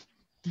property.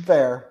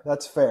 Fair.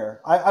 That's fair.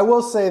 I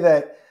will say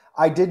that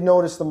I did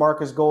notice the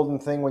Marcus Golden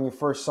thing when you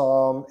first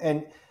saw him.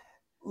 And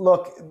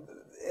look,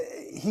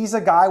 he's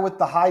a guy with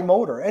the high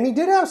motor. And he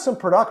did have some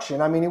production.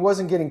 I mean, he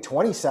wasn't getting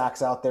 20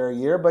 sacks out there a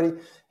year, but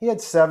he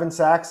had 7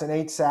 sacks and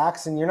 8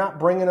 sacks. And you're not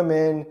bringing him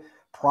in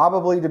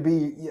probably to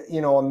be,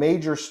 a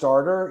major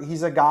starter.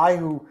 He's a guy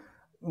who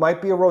might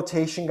be a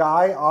rotation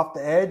guy off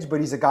the edge, but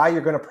he's a guy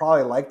you're going to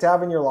probably like to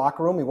have in your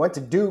locker room. He went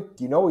to Duke.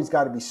 He's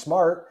got to be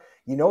smart.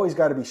 He's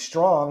got to be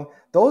strong.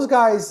 Those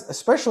guys,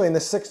 especially in the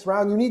 6th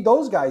round, you need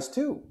those guys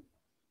too.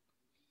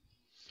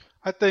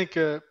 I think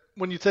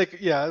when you take a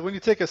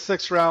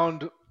 6th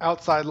round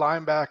outside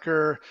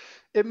linebacker,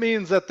 it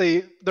means that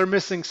they're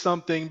missing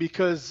something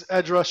because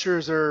edge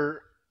rushers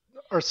are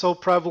so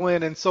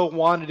prevalent and so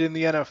wanted in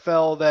the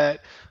NFL that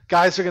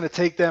guys are going to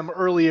take them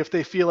early if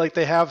they feel like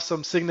they have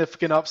some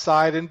significant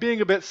upside. And being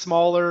a bit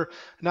smaller,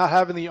 not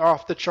having the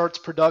off-the-charts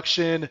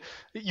production,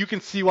 you can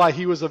see why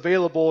he was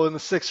available in the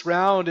 6th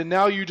round. And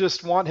now you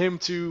just want him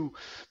to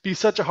be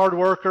such a hard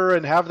worker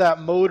and have that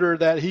motor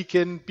that he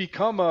can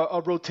become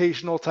a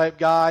rotational type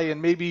guy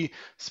in maybe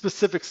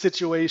specific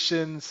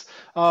situations.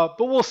 But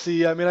we'll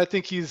see. I mean, I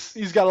think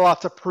he's got a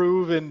lot to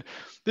prove. And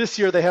this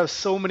year they have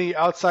so many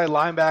outside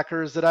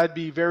linebackers that I'd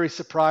be very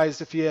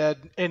surprised if he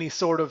had any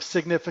sort of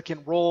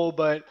significant role.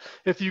 But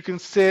if you can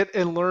sit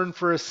and learn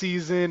for a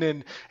season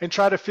and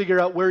try to figure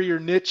out where your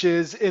niche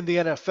is in the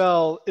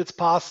NFL, it's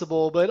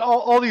possible. But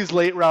all these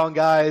late round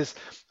guys,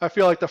 I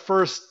feel like the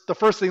first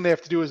thing they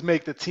have to do is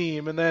make the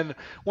team. And then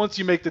once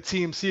you make the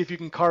team, see if you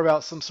can carve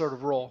out some sort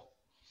of role.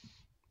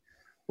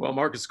 Well,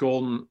 Marcus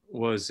Golden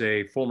was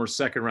a former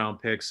 2nd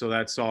round pick, so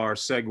that's our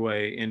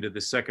segue into the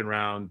 2nd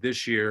round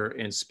this year.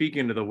 And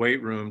speaking of the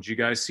weight room, did you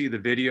guys see the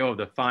video of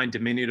the fine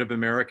diminutive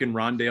American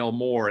Rondale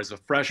Moore as a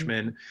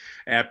freshman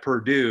at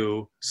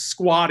Purdue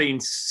squatting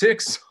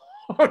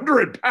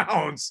 600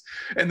 pounds,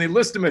 and they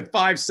list him at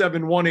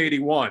 5'7",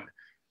 181.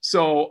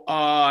 So,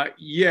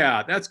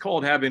 that's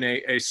called having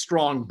a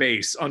strong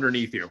base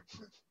underneath you.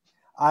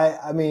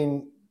 I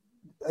mean,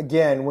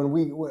 again, when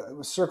we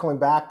circling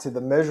back to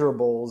the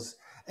measurables,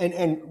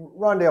 and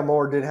Rondale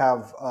Moore did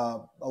have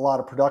a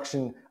lot of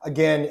production,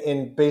 again,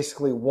 in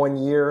basically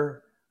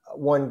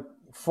 1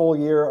 full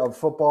year of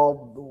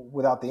football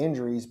without the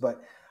injuries. But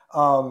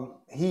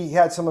he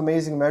had some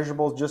amazing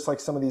measurables just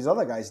like some of these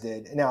other guys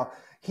did. Now,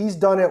 he's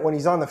done it when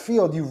he's on the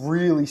field. You've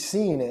really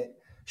seen it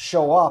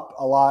show up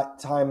a lot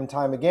time and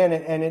time again.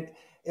 And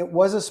it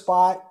was a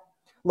spot.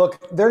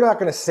 Look, they're not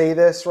going to say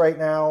this right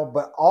now,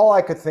 but all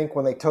I could think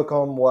when they took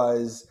him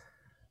was,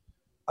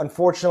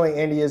 unfortunately,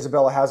 Andy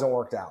Isabella hasn't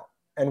worked out.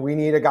 And we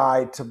need a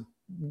guy to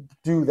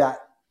do that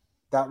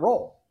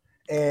role.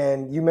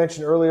 And you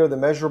mentioned earlier the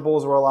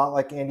measurables were a lot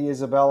like Andy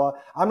Isabella.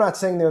 I'm not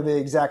saying they're the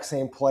exact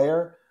same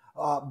player,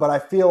 but I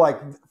feel like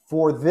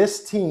for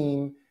this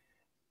team,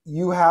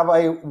 you have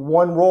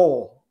one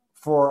role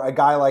for a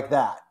guy like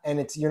that.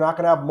 And you're not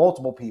going to have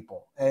multiple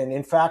people. And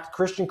in fact,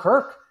 Christian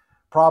Kirk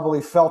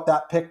probably felt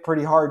that pick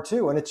pretty hard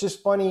too. And it's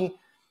just funny,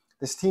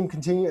 this team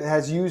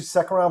has used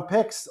second-round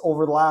picks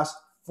over the last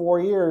 4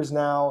 years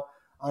now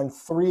on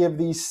 3 of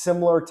these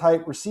similar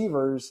type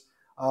receivers.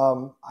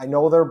 I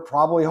know they're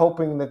probably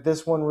hoping that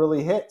this one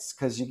really hits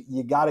because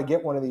you got to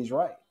get one of these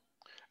right.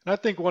 And I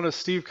think one of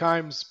Steve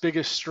Keim's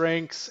biggest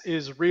strengths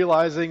is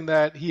realizing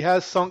that he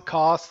has sunk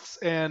costs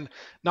and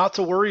not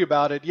to worry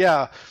about it.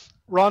 Yeah,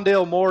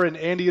 Rondale Moore and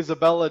Andy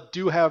Isabella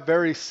do have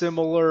very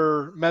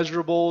similar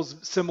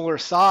measurables, similar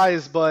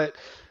size, but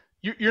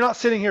you're not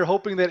sitting here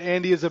hoping that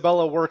Andy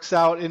Isabella works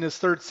out in his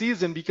 3rd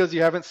season because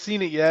you haven't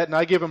seen it yet. And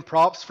I give him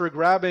props for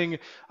grabbing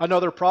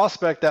another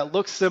prospect that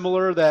looks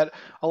similar, that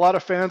a lot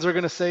of fans are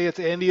going to say it's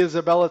Andy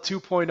Isabella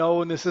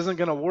 2.0 and this isn't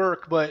going to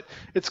work. But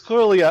it's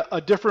clearly a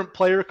different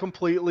player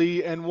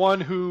completely, and one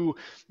who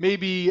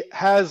maybe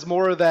has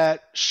more of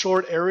that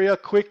short area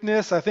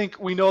quickness. I think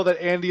we know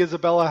that Andy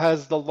Isabella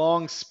has the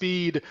long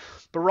speed,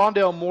 but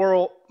Rondale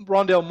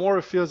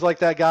Moore feels like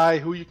that guy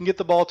who you can get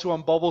the ball to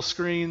on bubble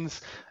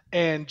screens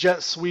and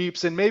jet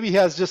sweeps, and maybe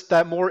has just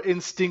that more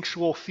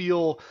instinctual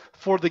feel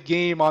for the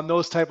game on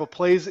those type of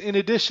plays in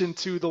addition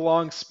to the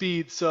long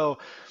speed. So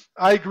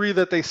I agree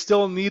that they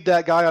still need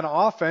that guy on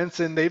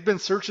offense, and they've been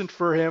searching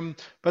for him,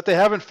 but they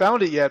haven't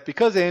found it yet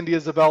because Andy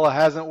Isabella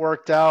hasn't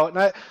worked out.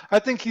 And I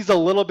think he's a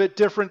little bit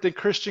different than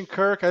Christian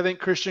Kirk. I think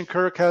Christian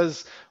Kirk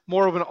has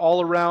more of an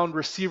all-around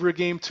receiver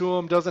game to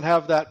him, doesn't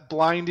have that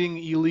blinding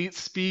elite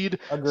speed.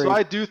 Agreed. So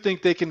I do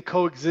think they can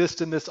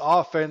coexist in this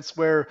offense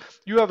where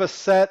you have a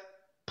set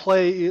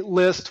play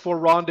list for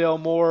Rondale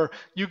Moore.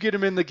 You get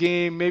him in the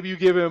game, maybe you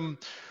give him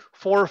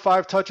 4 or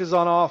 5 touches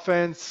on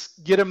offense,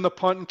 get him the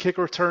punt and kick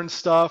return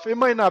stuff. It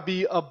might not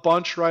be a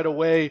bunch right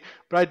away,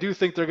 but I do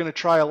think they're going to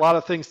try a lot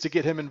of things to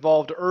get him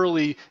involved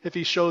early if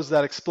he shows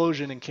that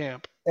explosion in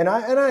camp. And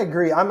I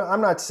agree.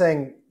 I'm not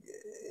saying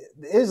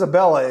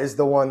Isabella is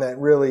the one that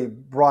really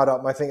brought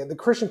up my thing. The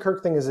Christian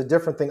Kirk thing is a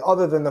different thing,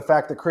 other than the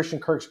fact that Christian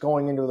Kirk's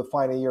going into the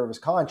final year of his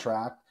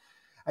contract,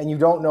 and you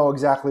don't know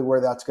exactly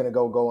where that's going to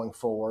go going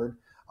forward.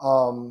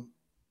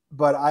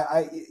 But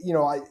I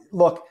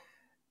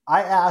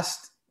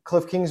asked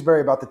Cliff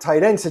Kingsbury about the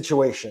tight end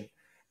situation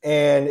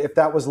and if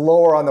that was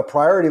lower on the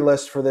priority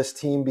list for this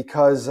team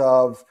because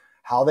of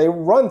how they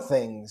run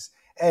things.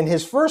 And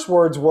his first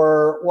words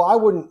were, well, I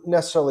wouldn't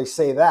necessarily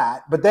say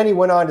that. But then he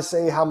went on to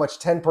say how much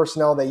 10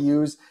 personnel they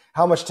use,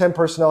 how much 10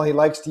 personnel he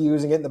likes to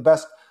use and getting the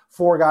best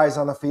 4 guys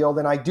on the field.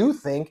 And I do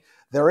think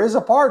there is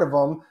a part of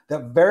him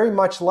that very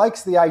much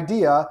likes the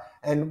idea.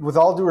 And with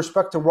all due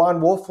respect to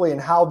Ron Wolfley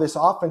and how this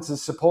offense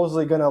is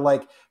supposedly going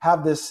to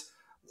have this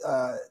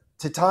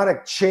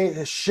tectonic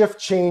shift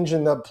change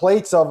in the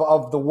plates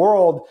of the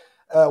world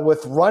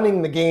with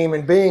running the game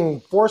and being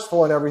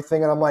forceful and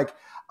everything. And I'm like,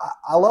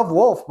 I love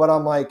Wolf, but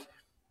I'm like,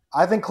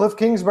 I think Cliff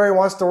Kingsbury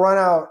wants to run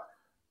out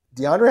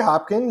DeAndre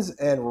Hopkins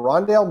and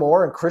Rondale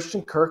Moore and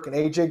Christian Kirk and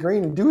AJ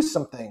Green and do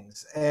some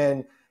things.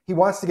 And he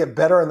wants to get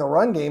better in the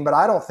run game, but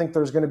I don't think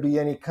there's going to be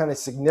any kind of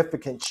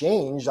significant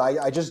change.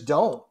 I just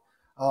don't.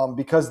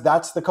 Because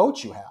that's the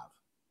coach you have.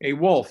 Hey,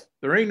 Wolf,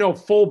 there ain't no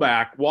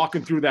fullback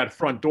walking through that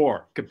front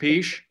door.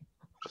 Capiche?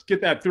 Just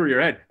get that through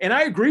your head. And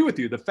I agree with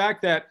you. The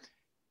fact that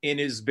in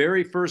his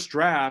very first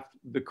draft,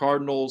 the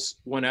Cardinals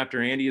went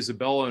after Andy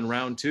Isabella in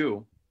round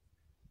 2.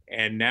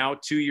 And now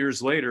 2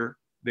 years later,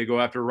 they go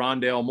after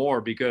Rondale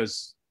Moore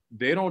because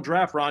they don't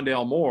draft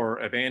Rondale Moore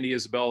if Andy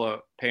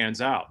Isabella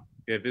pans out,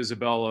 if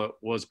Isabella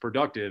was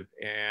productive.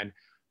 And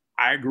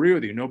I agree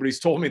with you. Nobody's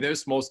told me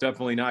this, most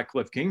definitely not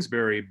Cliff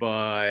Kingsbury,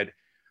 but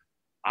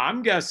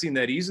I'm guessing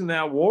that he's in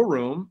that war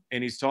room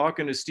and he's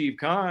talking to Steve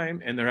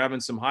Keim and they're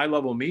having some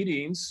high-level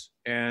meetings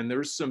and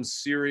there's some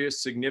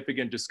serious,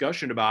 significant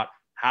discussion about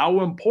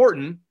how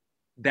important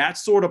that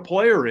sort of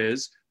player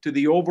is to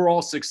the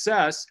overall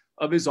success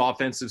of his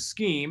offensive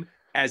scheme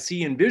as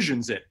he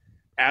envisions it.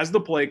 As the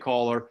play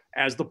caller,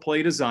 as the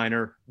play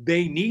designer,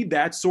 they need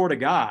that sort of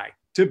guy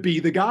to be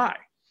the guy.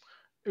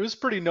 It was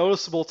pretty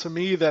noticeable to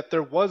me that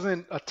there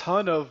wasn't a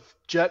ton of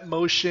jet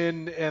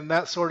motion and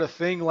that sort of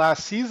thing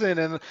last season.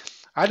 And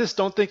I just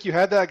don't think you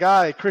had that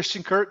guy.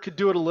 Christian Kirk could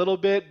do it a little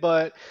bit,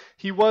 but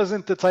he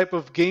wasn't the type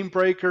of game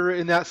breaker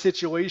in that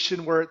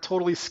situation where it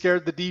totally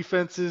scared the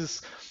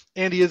defenses.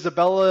 Andy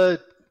Isabella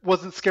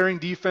wasn't scaring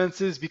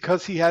defenses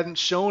because he hadn't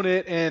shown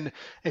it. And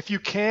if you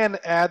can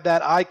add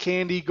that eye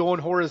candy going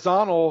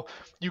horizontal,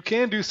 you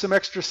can do some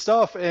extra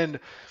stuff. And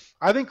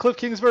I think Cliff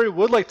Kingsbury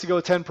would like to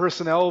go 10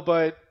 personnel,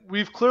 but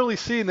we've clearly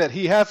seen that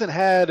he hasn't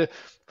had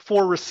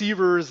 4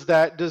 receivers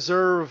that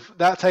deserve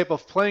that type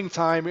of playing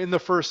time in the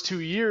first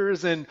 2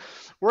 years. And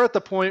we're at the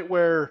point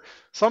where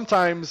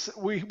sometimes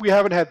we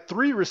haven't had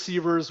 3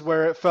 receivers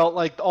where it felt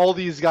like all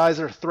these guys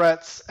are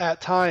threats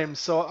at times.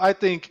 So I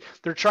think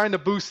they're trying to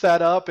boost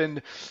that up,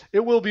 and it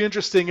will be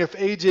interesting if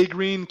AJ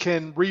Green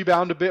can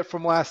rebound a bit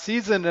from last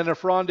season, and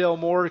if Rondale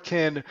Moore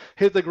can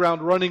hit the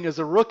ground running as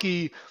a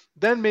rookie,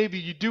 then maybe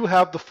you do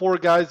have the 4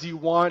 guys you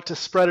want to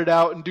spread it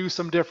out and do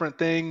some different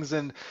things.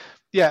 And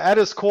Yeah, at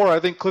his core, I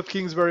think Cliff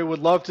Kingsbury would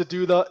love to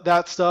do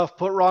that stuff,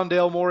 put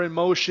Rondale Moore in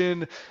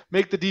motion,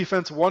 make the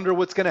defense wonder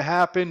what's going to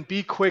happen,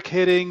 be quick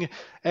hitting.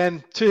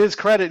 And to his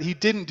credit, he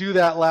didn't do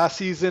that last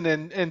season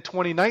and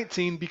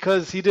 2019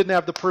 because he didn't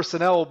have the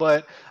personnel.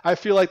 But I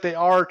feel like they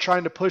are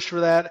trying to push for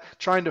that,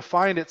 trying to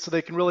find it so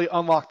they can really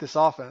unlock this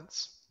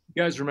offense.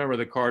 You guys remember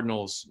the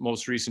Cardinals'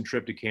 most recent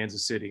trip to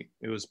Kansas City?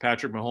 It was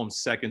Patrick Mahomes'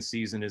 second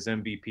season, his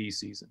MVP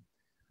season.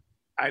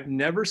 I've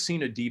never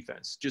seen a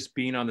defense just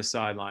being on the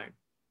sideline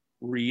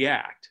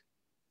react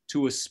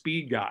to a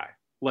speed guy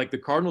like the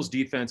Cardinals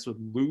defense would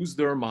lose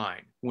their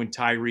mind when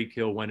Tyreek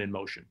Hill went in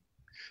motion.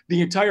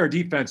 The entire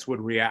defense would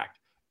react.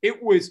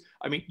 It was,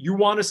 I mean, you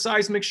want a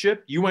seismic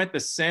shift? You went to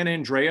San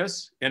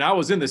Andreas, and I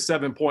was in the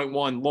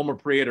 7.1 Loma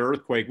Prieta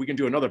earthquake. We can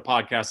do another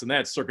podcast on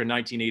that, circa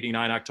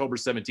 1989, October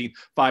 17th,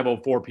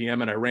 5:04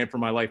 p.m., and I ran for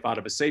my life out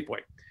of a Safeway.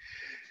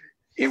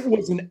 It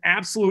was an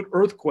absolute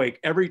earthquake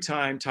every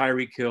time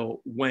Tyreek Hill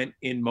went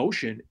in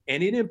motion,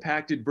 and it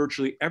impacted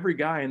virtually every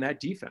guy in that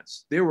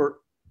defense. They were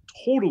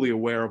totally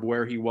aware of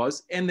where he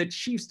was, and the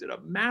Chiefs did a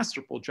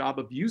masterful job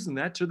of using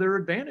that to their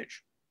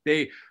advantage.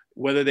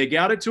 Whether they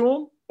got it to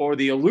him or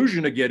the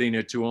illusion of getting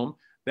it to him,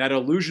 that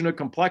illusion of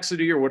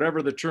complexity or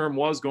whatever the term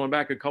was going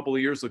back a couple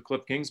of years with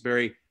Cliff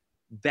Kingsbury,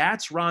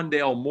 that's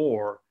Rondale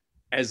Moore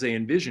as they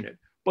envision it.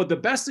 But the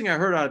best thing I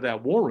heard out of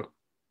that war room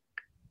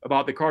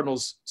about the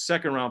Cardinals'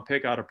 second-round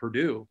pick out of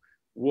Purdue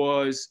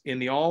was in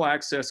the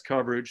all-access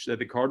coverage that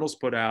the Cardinals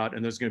put out,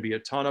 and there's going to be a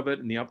ton of it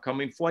in the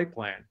upcoming flight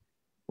plan,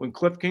 when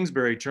Cliff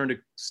Kingsbury turned to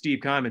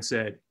Steve Keim and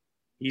said,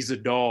 he's a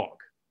dog.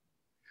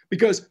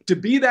 Because to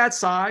be that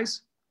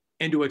size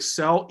and to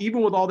excel,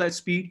 even with all that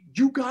speed,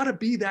 you got to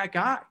be that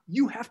guy.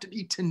 You have to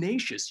be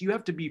tenacious. You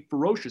have to be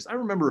ferocious. I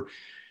remember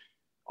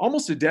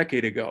almost a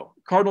decade ago,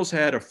 Cardinals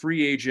had a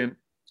free agent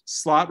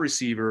slot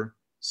receiver,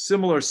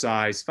 similar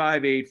size,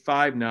 5'8",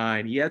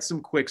 5'9". He had some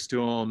quicks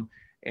to him,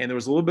 and there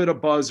was a little bit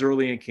of buzz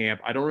early in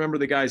camp. I don't remember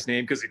the guy's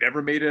name because he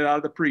never made it out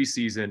of the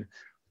preseason,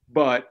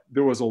 but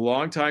there was a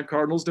longtime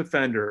Cardinals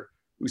defender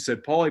who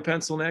said, Paulie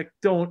Pencilneck,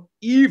 don't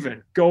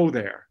even go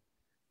there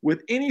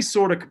with any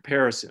sort of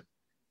comparison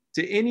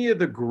to any of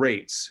the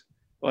greats,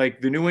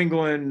 like the New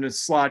England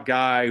slot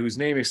guy whose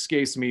name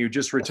escapes me, who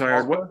just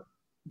retired.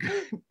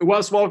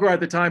 Wes Welker at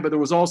the time, but there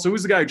was also,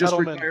 who's the guy who just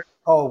retired?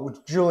 Oh,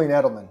 Julian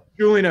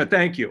Edelman.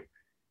 Thank you.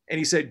 And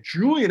he said,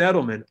 Julian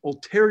Edelman will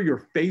tear your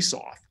face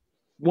off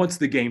once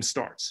the game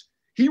starts.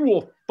 He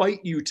will fight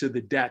you to the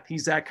death.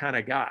 He's that kind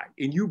of guy.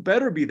 And you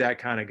better be that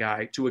kind of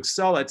guy to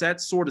excel at that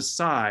sort of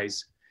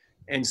size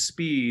and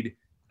speed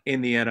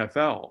in the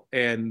NFL.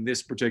 And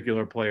this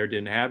particular player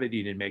didn't have it.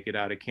 He didn't make it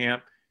out of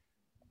camp.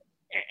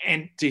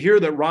 And to hear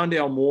that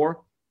Rondale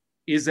Moore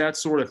is that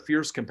sort of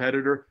fierce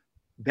competitor,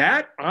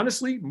 that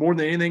honestly, more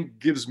than anything,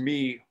 gives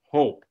me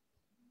hope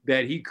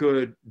that he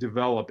could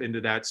develop into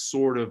that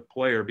sort of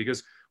player,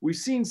 because we've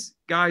seen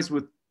guys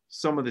with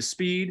some of the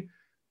speed,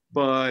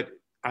 but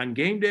on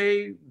game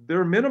day,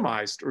 they're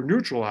minimized or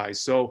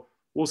neutralized. So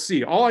we'll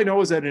see. All I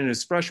know is that in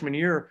his freshman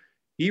year,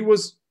 he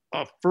was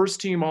a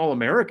first-team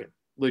All-American,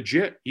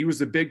 legit. He was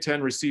the Big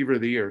Ten receiver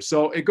of the year.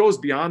 So it goes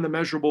beyond the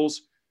measurables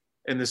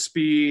and the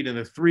speed and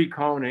the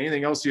three-cone and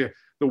anything else, the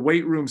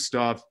weight room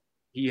stuff.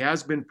 He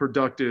has been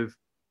productive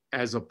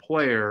as a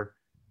player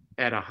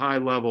at a high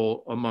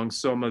level among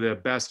some of the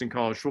best in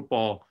college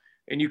football.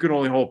 And you can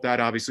only hope that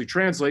obviously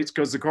translates,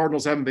 because the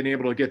Cardinals haven't been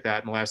able to get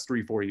that in the last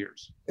 3-4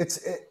 years.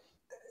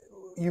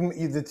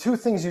 The two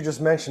things you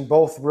just mentioned,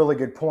 both really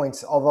good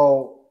points,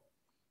 although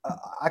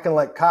I can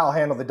let Kyle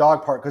handle the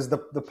dog part, because the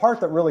part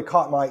that really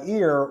caught my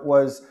ear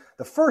was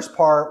the first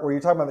part where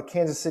you're talking about the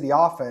Kansas City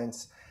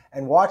offense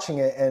and watching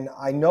it. And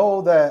I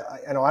know that,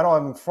 I don't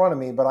have it in front of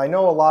me, but I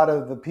know a lot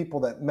of the people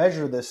that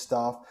measure this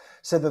stuff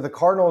said that the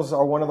Cardinals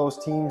are one of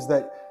those teams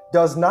that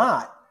does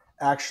not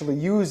actually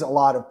use a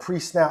lot of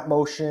pre-snap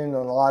motion and a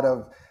lot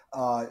of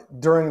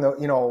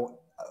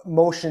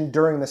motion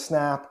during the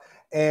snap.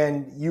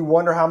 And you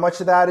wonder how much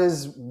of that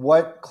is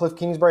what Cliff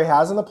Kingsbury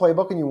has in the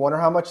playbook, and you wonder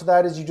how much of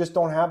that is you just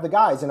don't have the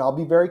guys. And I'll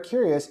be very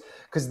curious,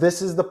 because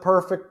this is the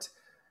perfect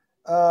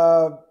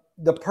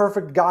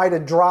guy to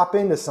drop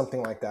into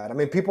something like that. I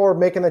mean, people are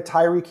making the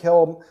Tyreek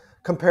Hill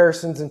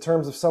comparisons in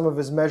terms of some of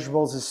his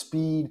measurables, his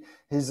speed,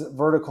 his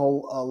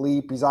vertical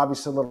leap. He's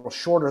obviously a little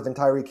shorter than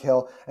Tyreek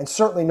Hill. And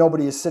certainly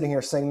nobody is sitting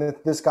here saying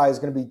that this guy is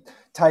going to be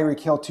Tyreek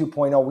Hill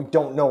 2.0. We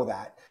don't know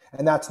that.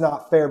 And that's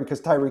not fair,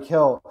 because Tyreek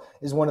Hill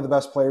is one of the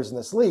best players in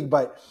this league.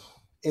 But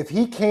if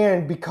he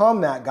can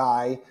become that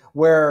guy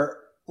where,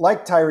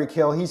 like Tyreek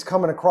Hill, he's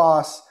coming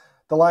across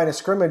the line of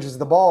scrimmage as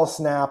the ball is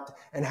snapped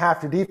and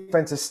half your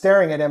defense is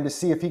staring at him to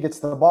see if he gets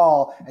the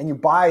ball, and you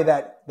buy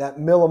that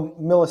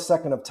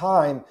millisecond of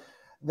time,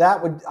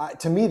 that would,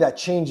 to me, that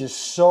changes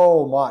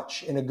so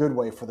much in a good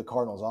way for the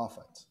Cardinals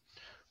offense.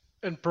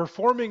 And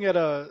performing at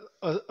a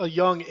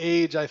young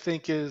age, I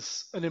think,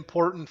 is an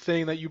important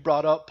thing that you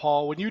brought up,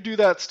 Paul. When you do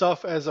that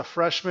stuff as a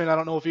freshman, I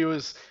don't know if he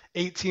was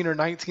 18 or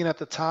 19 at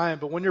the time,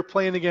 but when you're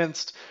playing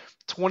against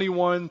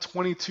 21,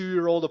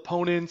 22-year-old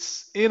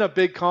opponents in a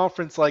big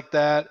conference like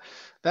that.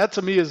 That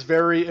to me is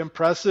very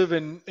impressive.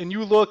 And when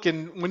you look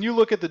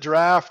at the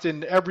draft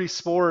in every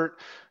sport,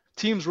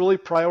 teams really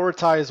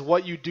prioritize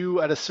what you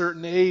do at a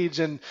certain age.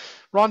 And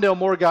Rondale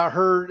Moore got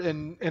hurt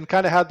and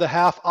kind of had the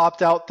half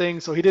opt-out thing,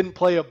 so he didn't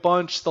play a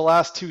bunch the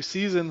last 2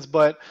 seasons.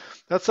 But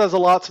that says a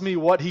lot to me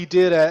what he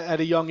did at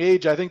a young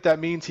age. I think that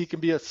means he can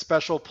be a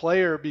special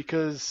player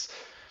because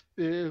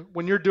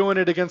when you're doing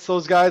it against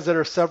those guys that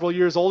are several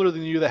years older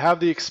than you, that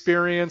have the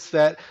experience,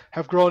 that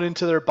have grown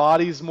into their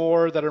bodies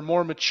more, that are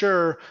more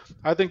mature,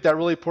 I think that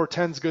really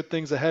portends good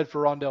things ahead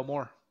for Rondale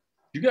Moore.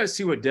 You guys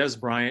see what Des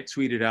Bryant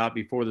tweeted out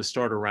before the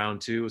start of round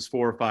 2? It was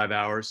 4 or 5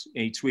 hours.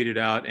 And he tweeted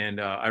out, and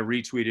I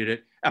retweeted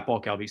it at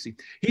Paul Calvisi.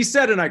 He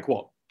said, and I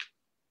quote,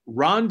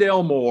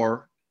 "Rondale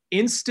Moore,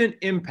 instant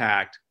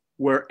impact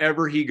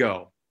wherever he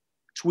go."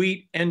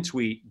 Tweet and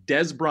tweet,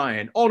 Des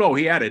Bryant. Oh, no,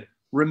 he added,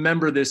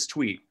 "Remember this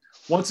tweet."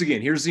 Once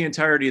again, here's the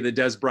entirety of the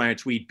Des Bryant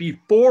tweet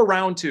before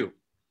round 2.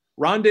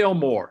 Rondale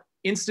Moore,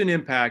 instant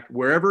impact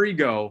wherever he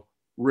go.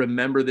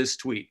 Remember this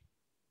tweet.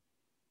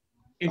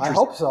 I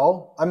hope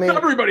so. I mean,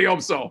 everybody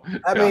hopes so.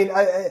 I mean,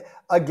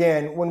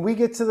 again, when we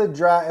get to the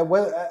draft,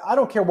 I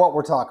don't care what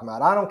we're talking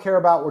about. I don't care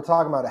about we're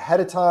talking about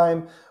ahead of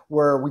time,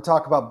 where we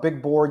talk about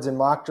big boards and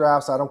mock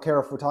drafts. I don't care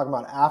if we're talking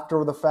about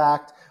after the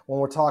fact, when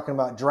we're talking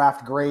about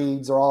draft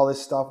grades or all this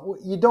stuff.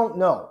 You don't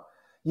know.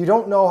 You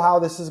don't know how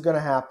this is going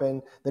to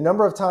happen. The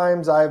number of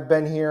times I've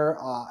been here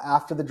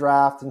after the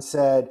draft and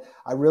said,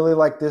 I really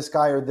like this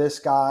guy or this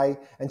guy,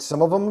 and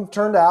some of them have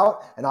turned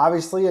out, and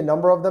obviously a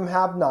number of them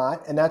have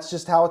not, and that's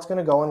just how it's going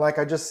to go. And like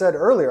I just said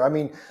earlier, I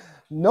mean,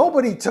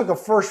 nobody took a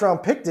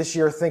first-round pick this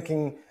year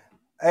thinking,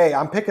 hey,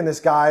 I'm picking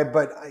this guy,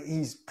 but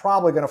he's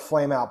probably going to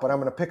flame out, but I'm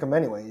going to pick him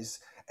anyways.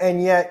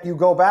 And yet you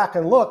go back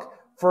and look,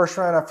 first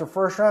round after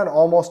first round,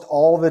 almost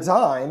all the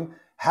time,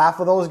 half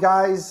of those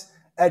guys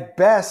at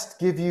best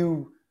give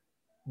you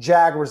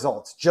Jag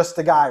results, just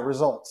the guy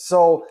results.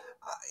 So,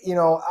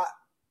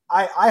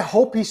 I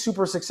hope he's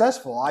super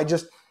successful.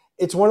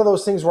 It's one of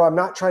those things where I'm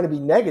not trying to be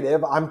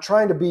negative. I'm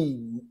trying to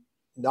be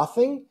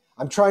nothing.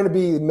 I'm trying to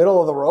be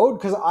middle of the road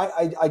because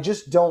I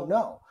just don't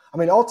know. I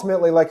mean,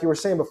 ultimately, like you were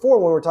saying before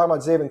when we were talking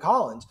about Zaven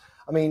Collins,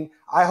 I mean,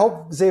 I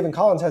hope Zaven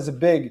Collins has a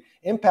big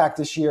impact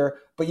this year,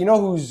 but you know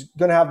who's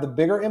going to have the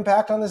bigger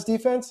impact on this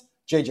defense?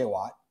 J.J.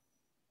 Watt.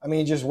 I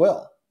mean, he just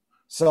will.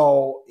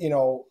 So,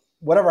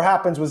 whatever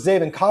happens with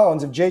Zaven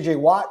Collins, if J.J.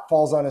 Watt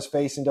falls on his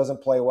face and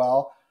doesn't play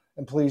well,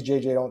 and please,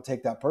 J.J., don't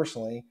take that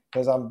personally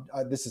because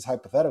this is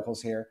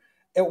hypotheticals here.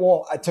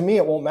 To me,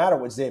 it won't matter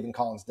what Zaven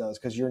Collins does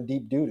because you're in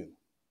deep doo-doo.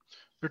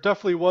 There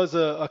definitely was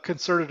a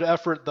concerted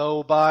effort,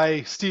 though,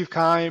 by Steve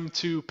Keim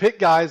to pick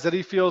guys that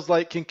he feels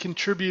like can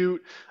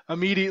contribute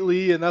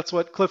immediately, and that's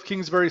what Cliff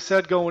Kingsbury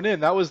said going in.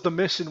 That was the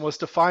mission, was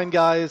to find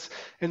guys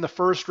in the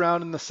first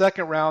round and the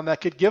second round that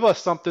could give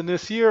us something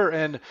this year.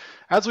 And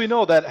as we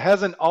know, that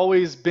hasn't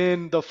always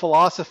been the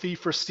philosophy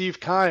for Steve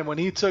Keim. When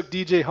he took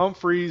DJ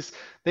Humphries,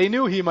 they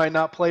knew he might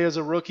not play as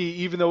a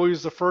rookie, even though he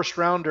was the first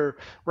rounder.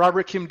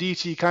 Robert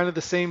Kimdichie, kind of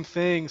the same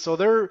thing.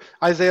 So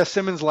Isaiah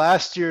Simmons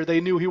last year, they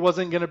knew he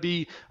wasn't going to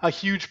be a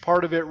huge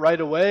part of it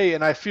right away.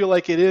 And I feel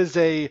like it is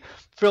a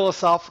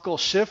philosophical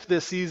shift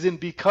this season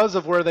because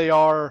of where they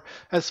are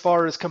as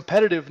far as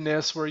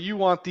competitiveness, where you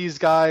want these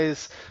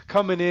guys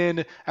coming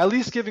in, at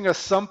least giving us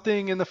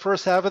something in the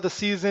first half of the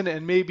season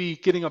and maybe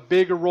getting a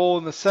bigger role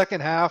in the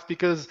second half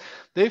because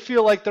they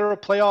feel like they're a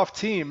playoff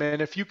team.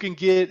 And if you can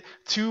get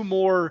 2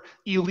 more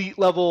elite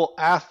level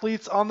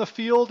athletes on the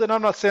field, and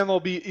I'm not saying they'll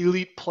be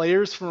elite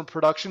players from a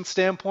production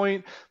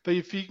standpoint, but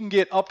if you can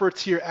get upper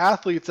tier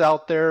athletes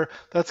out there,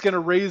 that's going to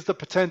raise the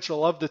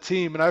potential of the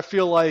team. And I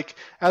feel like,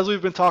 as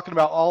we've been talking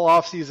about all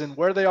offseason,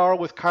 where they are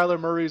with Kyler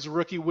Murray's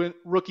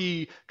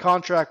rookie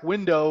contract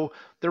window,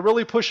 they're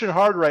really pushing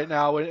hard right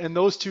now. And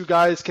those 2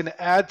 guys can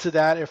add to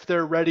that if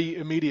they're ready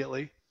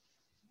immediately.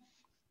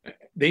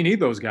 They need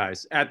those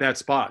guys at that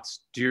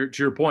spots. To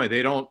your point,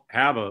 they don't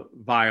have a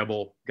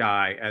viable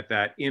guy at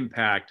that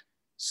impact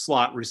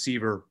slot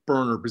receiver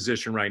burner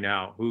position right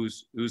now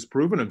who's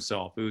proven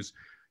himself, who's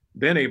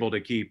been able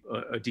to keep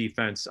a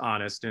defense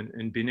honest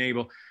and been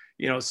able,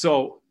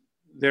 so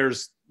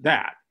there's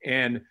that.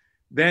 And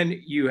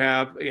then you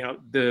have,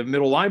 the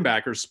middle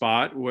linebacker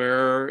spot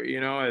where,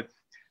 it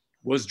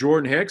was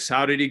Jordan Hicks.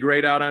 How did he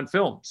grade out on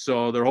film?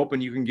 So they're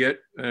hoping you can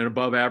get an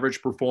above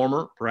average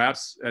performer,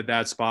 perhaps at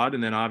that spot.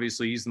 And then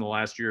obviously he's in the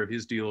last year of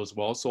his deal as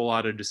well. So a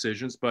lot of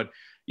decisions, but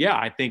yeah,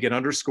 I think it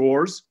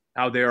underscores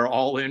how they're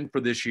all in for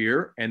this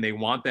year. And they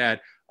want that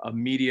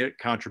immediate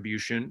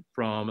contribution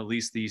from at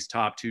least these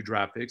top 2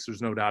 draft picks.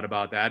 There's no doubt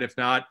about that. If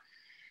not,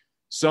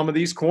 some of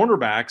these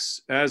cornerbacks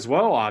as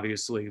well,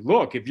 obviously.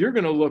 Look, if you're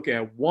going to look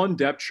at one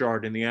depth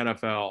chart in the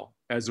NFL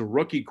as a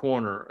rookie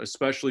corner,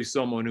 especially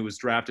someone who was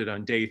drafted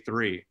on day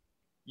 3,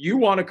 you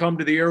want to come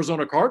to the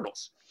Arizona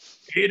Cardinals.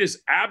 It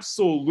is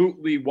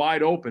absolutely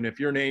wide open if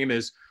your name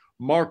is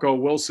Marco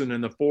Wilson in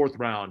the 4th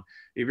round,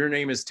 if your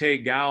name is Tay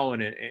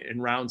Gowan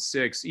in round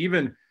 6,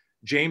 even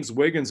James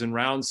Wiggins in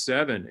round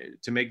 7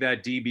 to make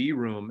that DB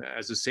room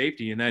as a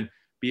safety, and then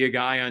be a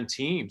guy on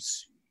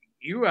teams,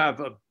 you have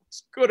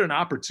as good an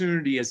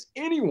opportunity as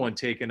anyone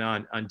taken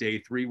on day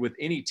 3 with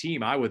any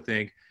team, I would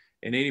think,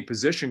 in any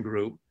position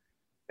group.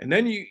 And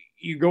then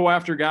you go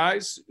after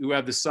guys who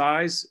have the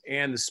size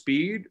and the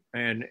speed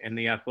and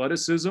the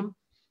athleticism.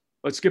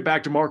 Let's get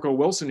back to Marco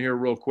Wilson here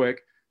real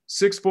quick.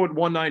 6 foot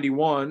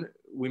 191.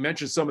 We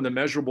mentioned some of the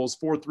measurables,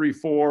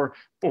 4.34,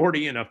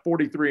 40, and a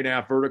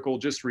 43.5 vertical,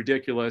 just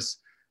ridiculous.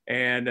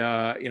 And,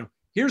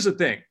 here's the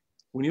thing.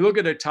 When you look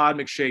at a Todd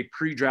McShay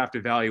pre-draft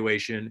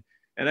evaluation,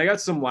 and I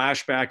got some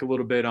lashback a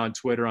little bit on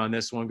Twitter on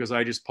this one because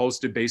I just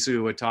posted basically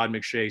what Todd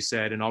McShay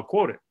said, and I'll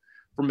quote it.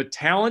 From a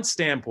talent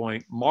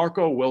standpoint,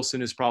 Marco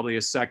Wilson is probably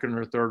a second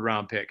or third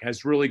round pick,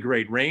 has really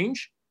great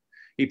range.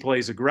 He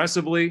plays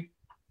aggressively,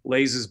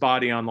 lays his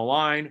body on the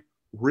line,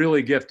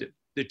 really gifted.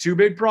 The 2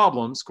 big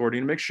problems,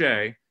 according to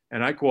McShay,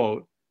 and I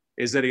quote,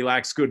 is that he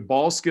lacks good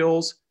ball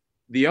skills.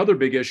 The other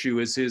big issue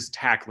is his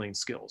tackling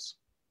skills.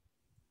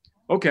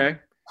 Okay.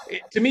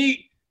 To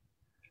me,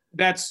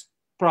 that's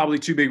probably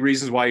 2 big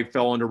reasons why he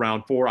fell into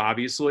round 4,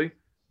 obviously.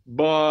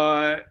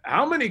 But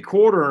how many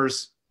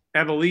corners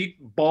have elite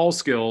ball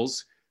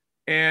skills?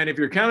 And if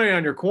you're counting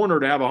on your corner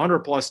to have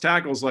 100-plus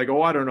tackles like,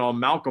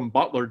 Malcolm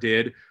Butler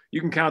did,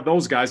 you can count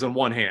those guys on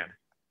one hand.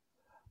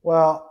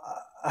 Well,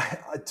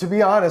 to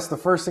be honest, the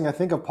first thing I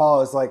think of,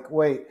 Paul, is like,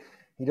 wait,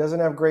 he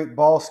doesn't have great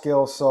ball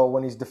skills, so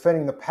when he's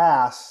defending the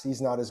pass,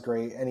 he's not as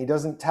great. And he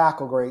doesn't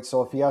tackle great,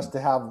 so if he has to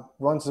have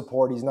run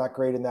support, he's not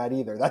great in that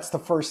either. That's the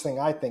first thing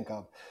I think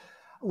of.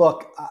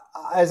 Look,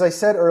 as I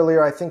said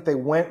earlier, I think they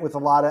went with a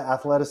lot of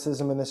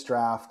athleticism in this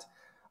draft.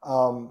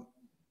 When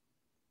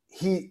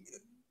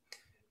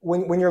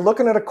you're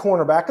looking at a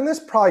cornerback, and this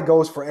probably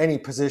goes for any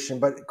position,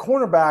 but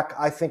cornerback,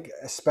 I think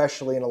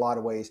especially in a lot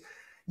of ways,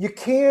 you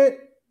can't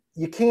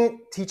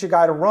teach a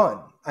guy to run.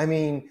 I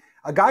mean,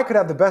 a guy could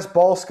have the best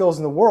ball skills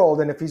in the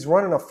world, and if he's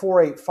running a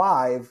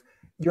 4.85,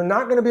 you're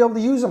not going to be able to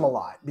use him a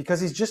lot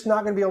because he's just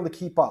not going to be able to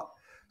keep up.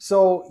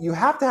 So you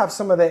have to have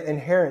some of the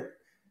inherent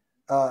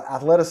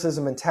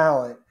athleticism and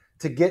talent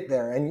to get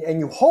there. And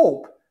you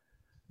hope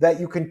that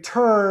you can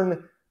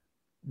turn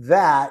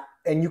that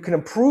and you can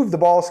improve the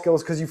ball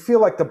skills because you feel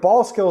like the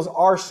ball skills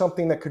are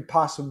something that could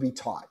possibly be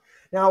taught.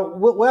 Now,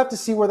 we'll have to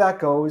see where that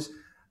goes.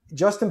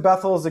 Justin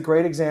Bethel is a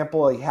great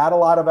example. He had a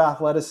lot of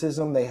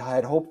athleticism. They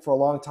had hoped for a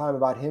long time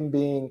about him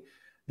being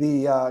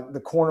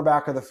the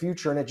cornerback of the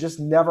future, and it just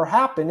never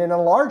happened, in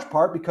a large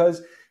part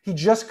because he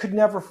just could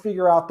never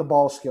figure out the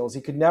ball skills.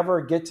 He could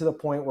never get to the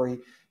point where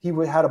he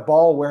had a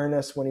ball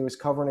awareness when he was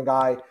covering a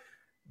guy.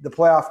 The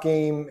playoff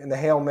game and the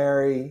Hail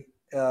Mary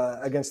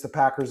against the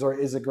Packers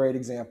is a great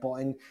example,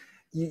 and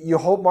you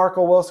hope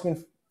Marco Wilson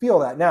can feel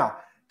that. Now,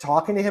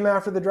 talking to him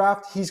after the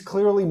draft, he's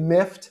clearly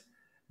miffed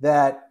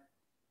that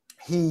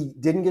he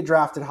didn't get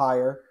drafted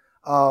higher.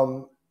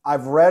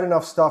 I've read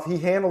enough stuff. He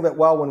handled it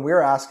well when we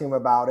were asking him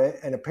about it,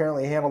 and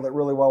apparently handled it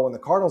really well when the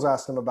Cardinals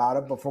asked him about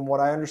it. But from what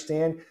I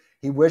understand,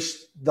 he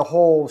wished the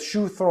whole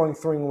shoe-throwing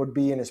thing would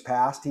be in his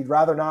past. He'd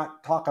rather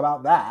not talk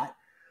about that.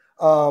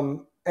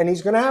 And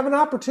he's going to have an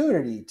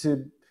opportunity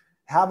to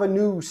have a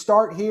new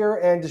start here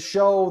and to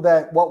show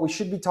that what we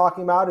should be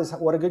talking about is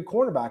what a good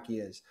cornerback he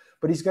is.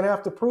 But he's going to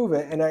have to prove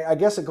it. And I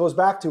guess it goes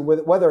back to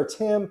whether it's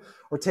him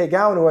or Tay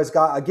Gowan, who has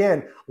got,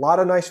 again, a lot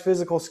of nice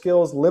physical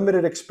skills,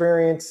 limited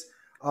experience.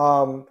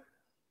 Can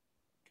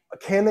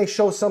they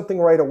show something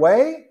right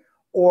away?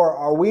 Or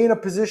are we in a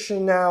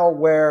position now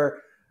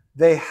where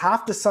they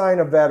have to sign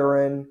a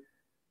veteran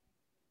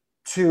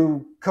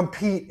to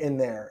compete in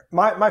there?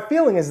 My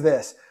feeling is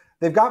this.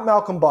 They've got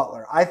Malcolm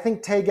Butler. I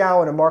think Tay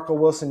Gowan and Marco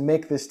Wilson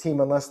make this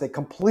team unless they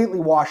completely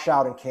wash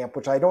out in camp,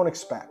 which I don't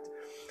expect.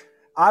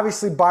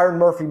 Obviously, Byron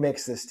Murphy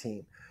makes this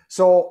team.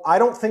 So I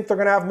don't think they're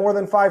going to have more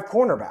than 5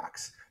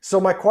 cornerbacks. So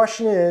my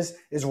question is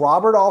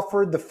Robert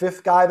Alford the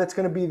 5th guy that's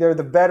going to be there,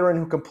 the veteran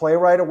who can play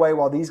right away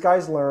while these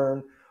guys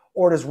learn?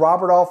 Or does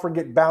Robert Alford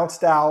get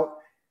bounced out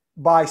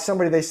by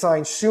somebody they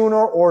sign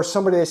sooner or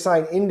somebody they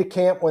sign into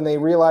camp when they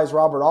realize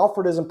Robert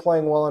Alford isn't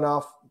playing well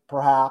enough,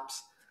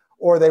 perhaps,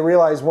 or they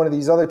realize one of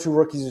these other 2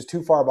 rookies is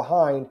too far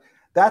behind?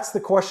 That's the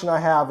question I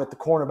have at the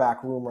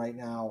cornerback room right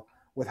now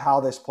with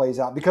how this plays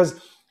out. Because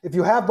if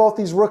you have both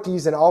these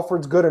rookies and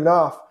Alford's good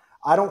enough,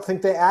 I don't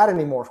think they add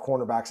any more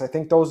cornerbacks. I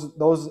think those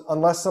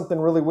unless something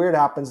really weird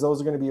happens, those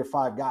are going to be your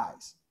 5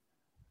 guys.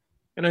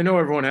 And I know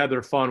everyone had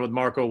their fun with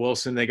Marco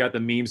Wilson. They got the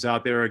memes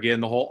out there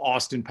again, the whole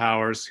Austin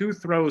Powers, who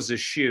throws a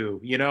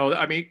shoe?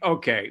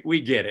 Okay,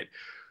 we get it.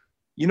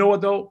 You know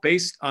what, though?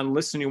 Based on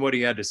listening to what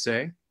he had to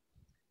say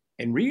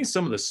and reading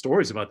some of the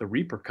stories about the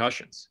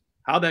repercussions,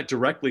 how that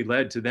directly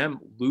led to them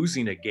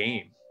losing a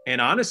game. And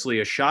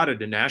honestly, a shot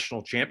at a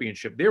national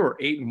championship. They were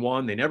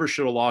 8-1. They never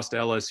should have lost to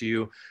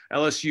LSU.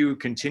 LSU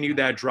continued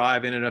that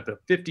drive, ended up a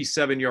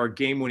 57-yard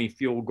game-winning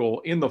field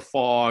goal in the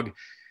fog.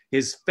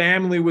 His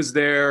family was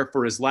there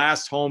for his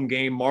last home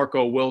game,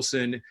 Marco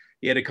Wilson.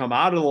 He had to come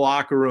out of the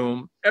locker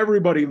room,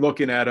 everybody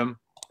looking at him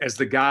as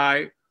the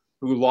guy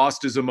who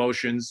lost his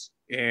emotions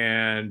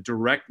and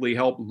directly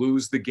helped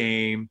lose the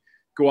game,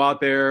 go out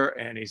there,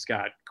 and he's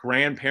got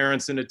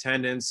grandparents in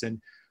attendance.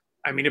 And,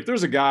 I mean, if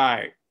there's a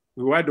guy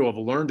who had to have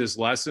learned his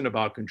lesson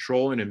about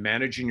controlling and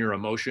managing your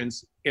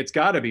emotions, it's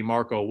got to be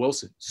Marco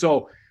Wilson.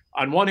 So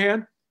on one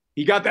hand,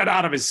 he got that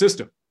out of his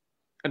system.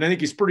 And I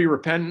think he's pretty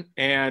repentant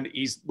and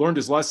he's learned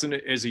his lesson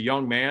as a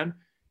young man.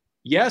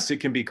 Yes, it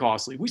can be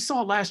costly. We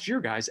saw last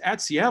year, guys,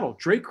 at Seattle,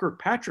 Drake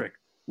Kirkpatrick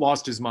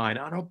lost his mind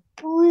on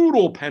a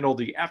brutal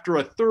penalty after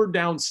a third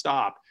down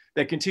stop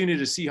that continued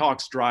a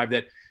Seahawks drive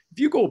that, if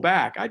you go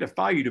back, I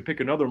defy you to pick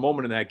another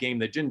moment in that game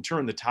that didn't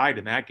turn the tide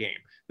in that game.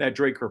 That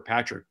Drake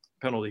Kirkpatrick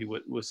penalty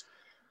was.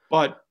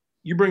 But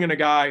you bring in a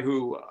guy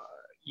who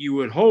you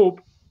would hope,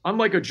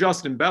 unlike a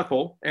Justin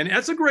Bethel, and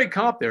that's a great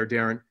comp there,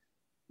 Darren,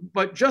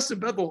 but Justin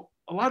Bethel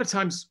a lot of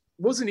times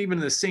wasn't even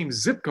in the same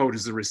zip code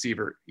as the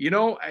receiver. You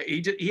know,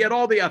 he had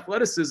all the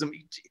athleticism.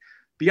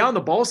 Beyond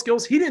the ball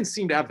skills, he didn't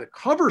seem to have the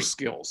cover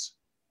skills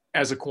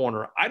as a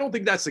corner. I don't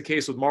think that's the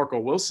case with Marco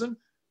Wilson.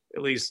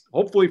 At least,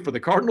 hopefully for the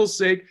Cardinals'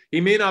 sake, he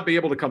may not be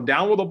able to come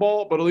down with a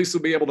ball, but at least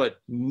he'll be able to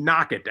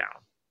knock it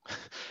down.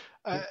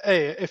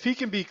 Hey, if he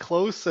can be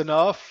close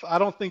enough, I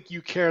don't think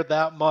you care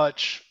that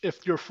much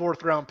if your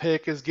 4th-round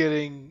pick is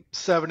getting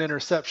 7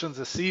 interceptions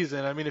a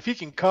season. I mean, if he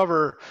can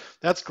cover,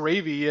 that's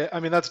gravy. I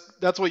mean,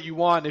 that's what you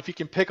want. If he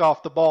can pick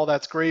off the ball,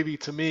 that's gravy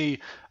to me.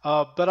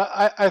 But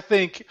I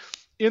think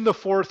in the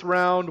 4th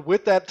round,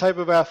 with that type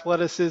of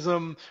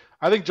athleticism,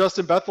 I think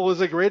Justin Bethel is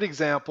a great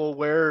example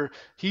where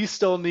he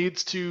still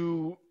needs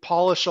to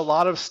polish a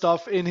lot of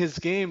stuff in his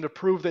game to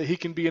prove that he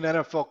can be an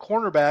NFL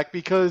cornerback,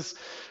 because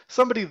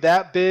somebody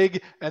that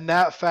big and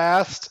that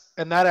fast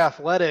and that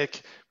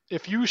athletic,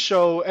 if you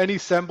show any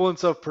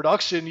semblance of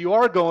production, you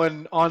are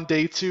going on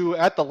day 2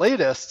 at the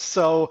latest.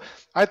 So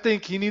I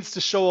think he needs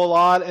to show a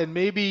lot, and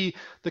maybe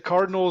the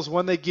Cardinals,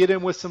 when they get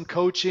him with some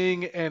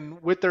coaching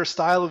and with their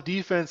style of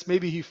defense,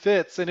 maybe he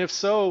fits. And if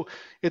so,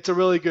 it's a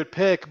really good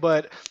pick.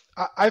 But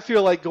I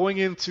feel like going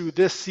into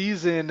this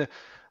season,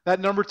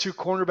 that number 2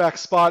 cornerback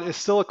spot is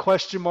still a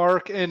question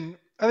mark. And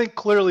I think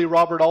clearly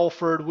Robert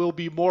Alford will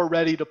be more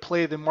ready to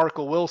play than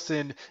Marco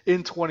Wilson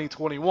in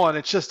 2021.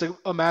 It's just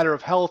a matter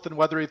of health and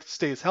whether he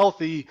stays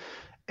healthy.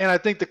 And I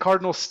think the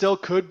Cardinals still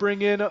could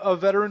bring in a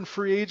veteran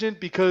free agent,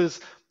 because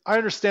I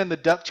understand the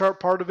depth chart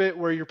part of it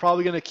where you're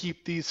probably going to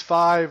keep these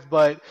 5,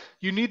 but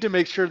you need to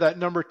make sure that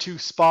number 2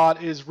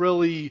 spot is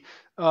really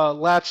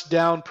latched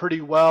down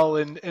pretty well.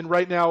 And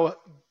right now,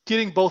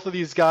 getting both of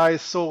these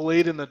guys so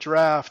late in the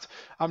draft,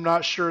 I'm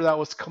not sure that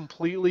was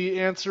completely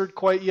answered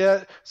quite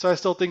yet. So I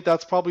still think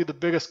that's probably the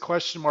biggest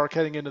question mark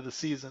heading into the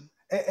season.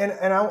 And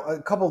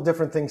a couple of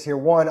different things here.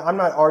 One, I'm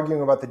not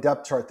arguing about the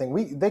depth chart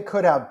thing. They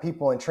could have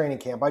people in training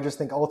camp. I just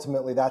think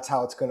ultimately that's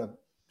how it's going to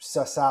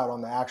suss out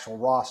on the actual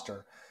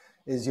roster,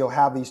 is you'll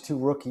have these 2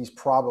 rookies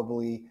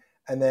probably,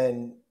 and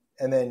then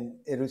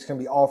it's going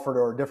to be Alford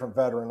or a different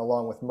veteran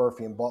along with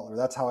Murphy and Butler.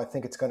 That's how I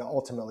think it's going to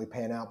ultimately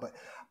pan out. But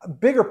a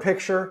bigger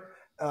picture,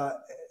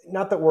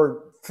 not that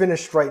we're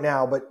finished right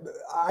now, but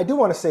I do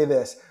want to say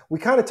this. We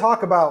kind of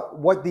talk about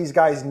what these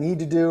guys need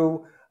to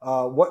do,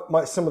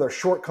 some of their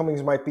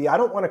shortcomings might be. I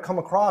don't want to come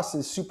across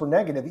as super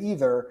negative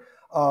either.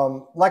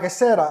 Like I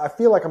said, I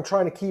feel like I'm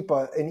trying to keep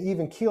an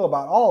even keel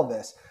about all of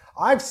this.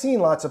 I've seen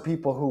lots of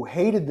people who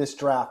hated this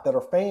draft that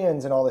are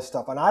fans and all this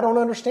stuff, and I don't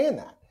understand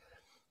that.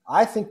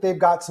 I think they've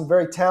got some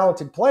very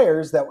talented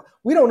players that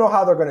we don't know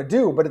how they're going to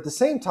do, but at the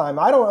same time,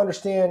 I don't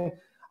understand.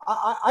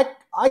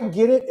 I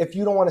get it if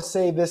you don't want to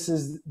say this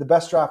is the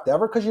best draft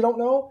ever because you don't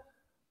know.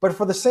 But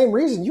for the same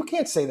reason, you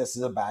can't say this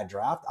is a bad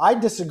draft. I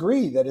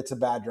disagree that it's a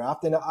bad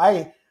draft. And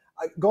I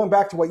going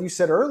back to what you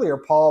said earlier,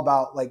 Paul,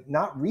 about like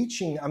not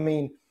reaching. I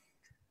mean,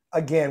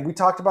 again, we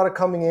talked about it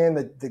coming in,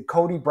 the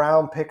Cody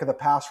Brown pick of the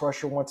pass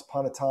rusher once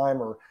upon a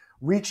time, or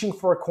reaching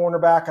for a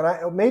cornerback.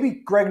 And maybe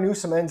Greg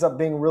Newsome ends up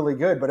being really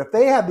good. But if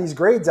they had these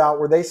grades out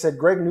where they said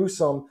Greg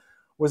Newsome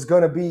was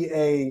going to be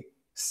a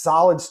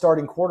solid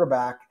starting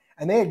quarterback,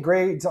 and they had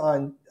grades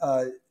on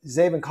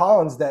Zaven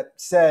Collins that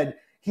said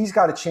he's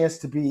got a chance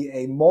to be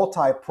a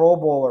multi-Pro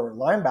Bowler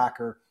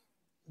linebacker,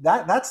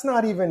 that's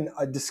not even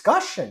a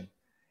discussion.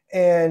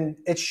 And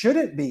it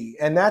shouldn't be.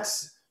 And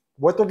that's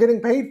what they're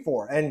getting paid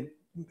for. And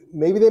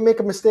maybe they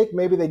make a mistake,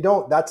 maybe they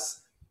don't. That's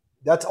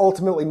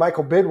ultimately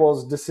Michael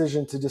Bidwell's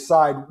decision to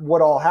decide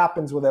what all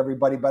happens with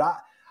everybody. But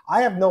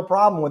I have no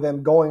problem with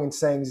them going and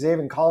saying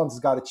Zaven Collins has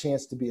got a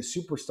chance to be a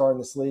superstar in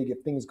this league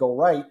if things go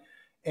right.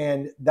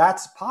 And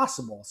that's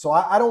possible. So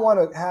I don't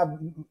want to have,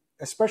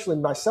 especially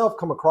myself,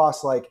 come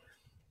across like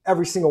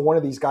every single one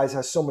of these guys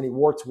has so many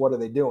warts. What are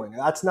they doing?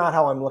 That's not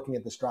how I'm looking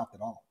at this draft at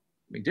all.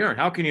 I mean, Darren,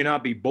 how can you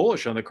not be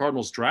bullish on the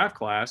Cardinals draft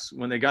class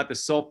when they got the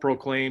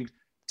self-proclaimed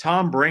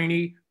Tom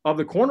Brady of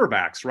the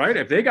cornerbacks, right?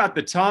 If they got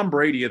the Tom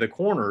Brady of the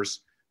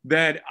corners,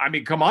 then, I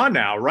mean, come on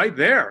now, right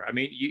there. I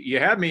mean, you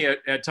had me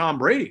at Tom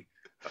Brady.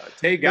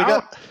 Take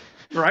out,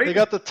 right? They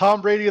got the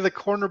Tom Brady of the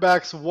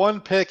cornerbacks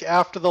 1 pick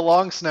after the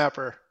long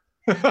snapper.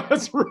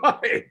 That's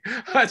right.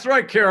 That's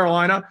right,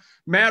 Carolina.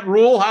 Matt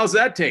Rule, how's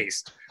that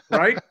taste,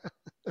 right?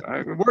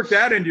 Work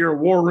that into your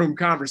war room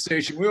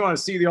conversation. We want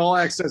to see the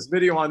all-access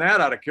video on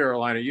that out of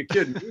Carolina. You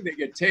kidding me? They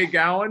get Tay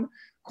Gowan,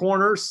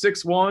 corner,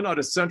 6'1", out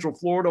of Central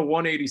Florida,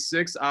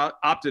 186,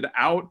 opted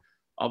out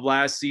of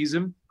last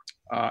season.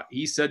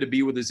 He's said to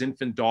be with his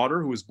infant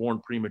daughter, who was born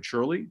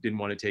prematurely, didn't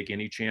want to take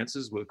any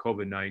chances with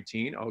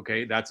COVID-19.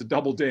 Okay, that's a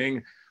double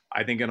ding,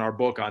 I think, in our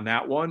book on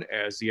that one,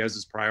 as he has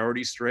his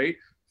priorities straight,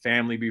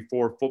 family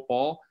before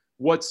football.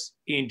 What's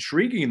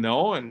intriguing,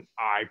 though, and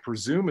I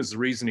presume is the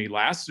reason he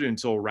lasted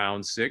until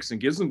round 6 and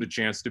gives him the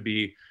chance to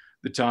be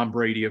the Tom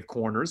Brady of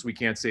corners, we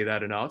can't say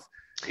that enough,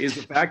 is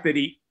the fact that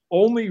he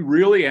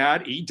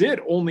did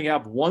only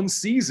have one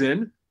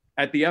season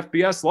at the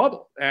FBS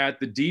level, at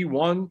the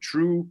D1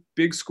 true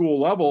big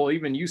school level,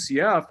 even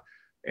UCF.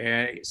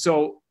 And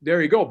so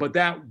there you go. But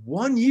that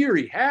 1 year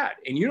he had,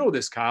 and you know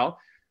this, Kyle,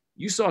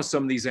 you saw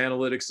some of these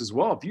analytics as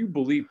well. If you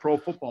believe Pro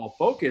Football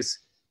Focus,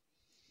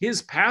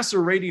 his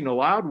passer rating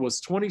allowed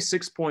was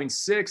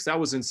 26.6. That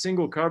was in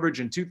single coverage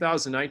in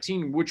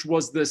 2019, which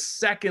was the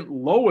second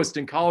lowest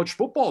in college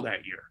football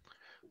that year.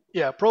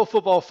 Yeah, Pro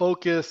Football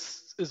Focus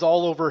is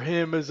all over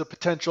him as a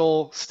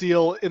potential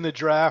steal in the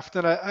draft.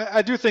 And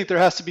I do think there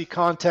has to be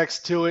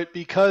context to it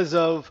because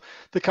of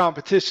the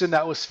competition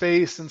that was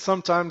faced. And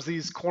sometimes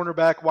these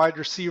cornerback wide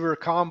receiver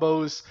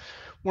combos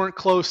weren't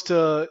close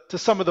to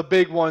some of the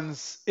big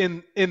ones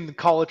in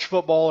college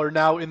football or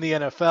now in the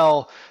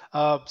NFL.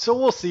 So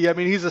we'll see. I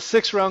mean, he's a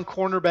 6th-round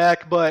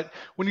cornerback, but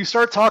when you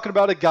start talking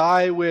about a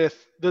guy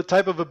with the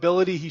type of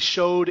ability he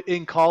showed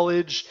in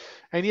college,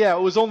 and yeah,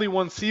 it was only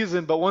one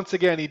season, but once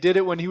again, he did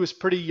it when he was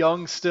pretty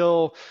young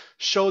still,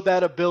 showed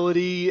that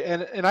ability,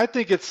 and I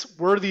think it's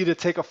worthy to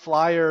take a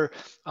flyer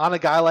on a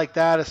guy like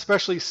that,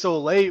 especially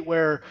so late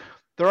where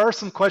there are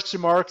some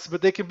question marks,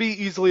 but they can be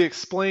easily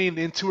explained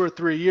in 2 or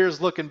 3 years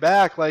looking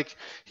back. Like,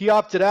 he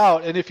opted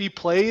out, and if he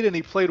played and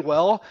he played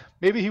well,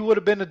 maybe he would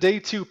have been a day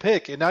 2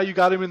 pick, and now you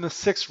got him in the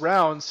 6th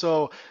round.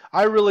 So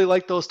I really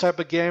like those type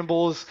of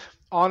gambles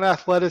on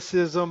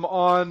athleticism,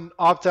 on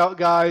opt-out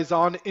guys,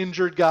 on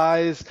injured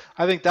guys.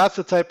 I think that's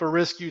the type of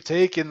risk you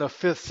take in the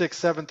 5th,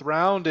 6th, 7th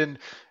round. And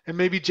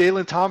maybe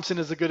Jalen Thompson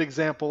is a good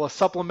example, a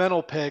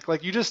supplemental pick.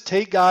 Like, you just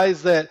take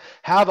guys that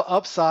have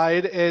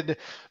upside, and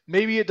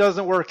maybe it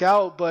doesn't work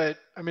out, but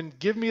I mean,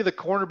 give me the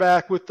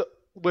cornerback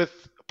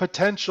with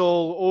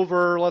potential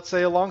over, let's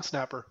say, a long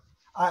snapper.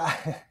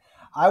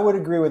 I would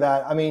agree with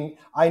that. I mean,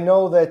 I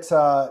know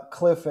that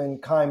Cliff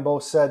and Kime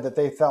both said that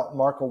they felt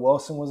Marco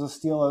Wilson was a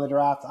steal of the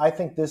draft. I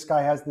think this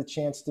guy has the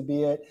chance to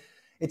be it.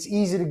 It's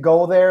easy to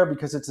go there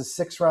because it's a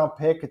 6th-round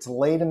pick. It's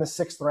late in the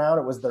 6th round.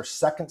 It was their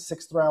second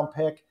 6th-round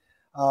pick.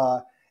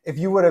 If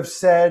you would have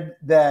said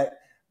that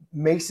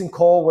Mason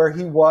Cole, where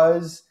he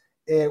was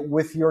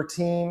with your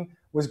team,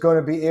 you were going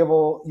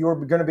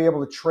to be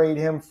able to trade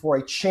him for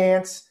a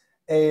chance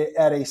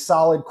at a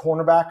solid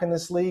cornerback in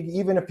this league,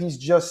 even if he's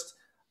just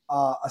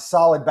a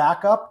solid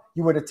backup,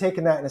 you would have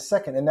taken that in a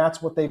second, and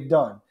that's what they've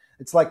done.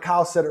 It's like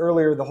Kyle said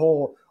earlier, the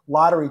whole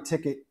lottery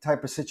ticket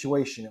type of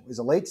situation. It was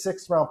a late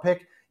 6th-round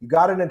pick. You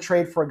got it in a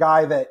trade for a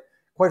guy that,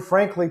 quite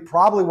frankly,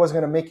 probably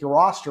wasn't going to make your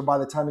roster by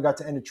the time you got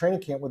to end of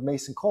training camp with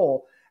Mason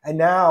Cole, and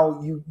now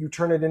you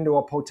turn it into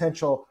a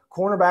potential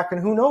cornerback,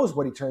 and who knows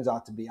what he turns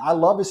out to be. I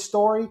love his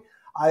story.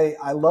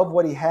 I love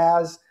what he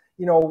has.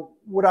 You know,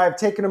 would I have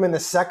taken him in the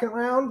 2nd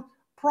round?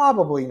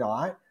 Probably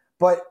not.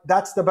 But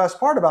that's the best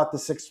part about the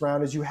 6th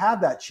round is you have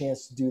that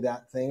chance to do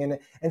that thing.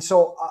 And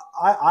so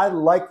I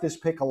like this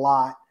pick a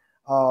lot.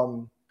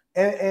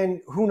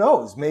 And who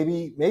knows,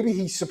 maybe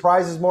he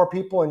surprises more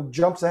people and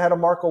jumps ahead of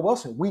Marco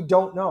Wilson. We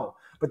don't know.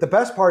 But the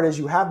best part is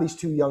you have these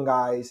 2 young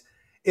guys.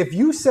 If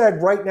you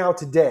said right now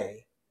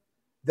today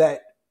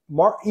that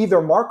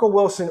either Marco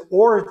Wilson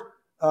or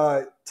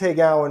Tay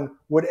Gowan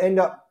would end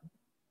up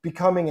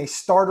becoming a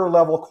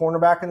starter-level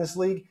cornerback in this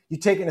league, you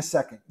take it in a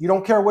second. You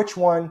don't care which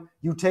one,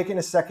 you take it in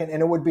a second,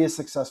 and it would be a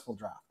successful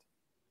draft.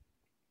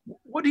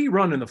 What did he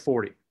run in the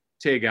 40,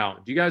 Tay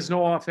Gowan? Do you guys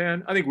know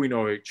offhand? I think we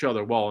know each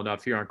other well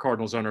enough here on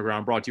Cardinals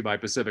Underground, brought to you by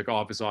Pacific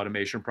Office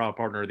Automation, proud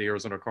partner of the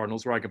Arizona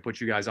Cardinals, where I can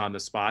put you guys on the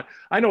spot.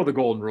 I know the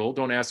golden rule.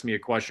 Don't ask me a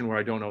question where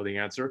I don't know the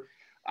answer.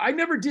 I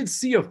never did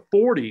see a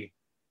 40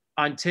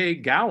 on Tay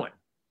Gowan.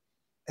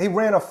 He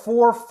ran a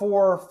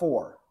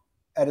 4.44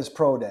 at his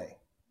pro day.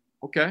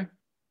 Okay.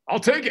 I'll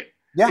take it.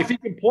 Yeah. If he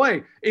can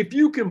play, if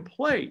you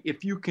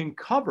can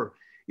cover.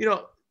 You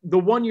know, the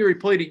 1 year he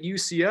played at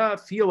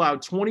UCF, he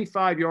allowed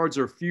 25 yards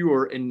or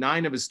fewer in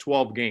 9 of his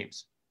 12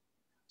 games.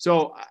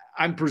 So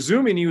I'm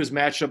presuming he was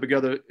matched up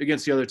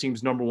against the other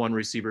team's number 1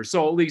 receiver.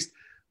 So at least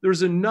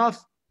there's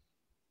enough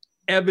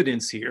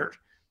evidence here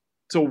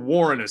to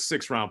warrant a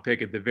 6th-round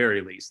pick at the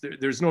very least.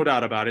 There's no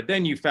doubt about it.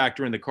 Then you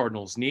factor in the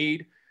Cardinals'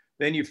 need.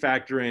 Then you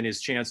factor in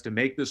his chance to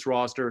make this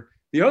roster.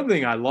 The other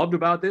thing I loved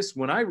about this,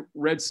 when I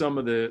read some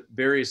of the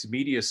various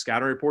media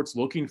scouting reports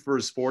looking for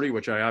his 40,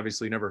 which I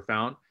obviously never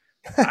found,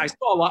 I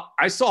saw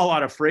a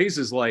lot of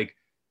phrases like,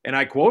 and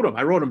I quote them,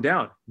 I wrote them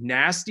down: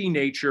 nasty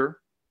nature,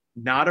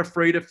 not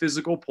afraid of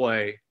physical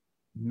play,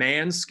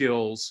 man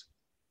skills,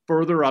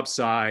 further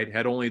upside,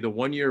 had only the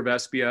 1 year of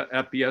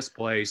FBS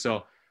play.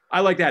 So I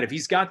like that. If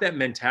he's got that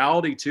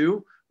mentality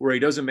too, where he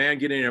doesn't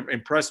get in and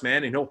impress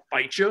man and he'll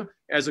fight you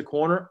as a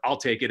corner, I'll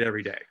take it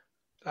every day.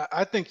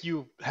 I think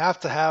you have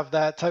to have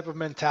that type of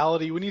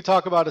mentality. When you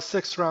talk about a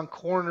 6th-round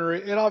corner,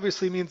 it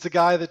obviously means a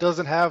guy that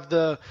doesn't have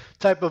the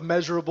type of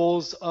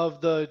measurables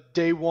of the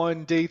day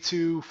 1, day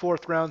 2,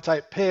 4th-round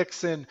type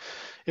picks. And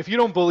if you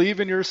don't believe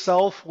in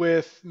yourself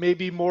with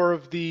maybe more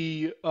of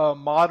the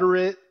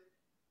moderate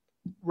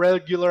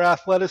regular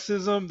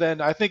athleticism,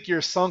 then I think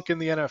you're sunk in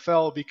the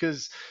NFL,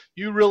 because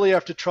you really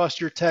have to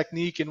trust your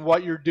technique and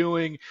what you're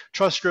doing,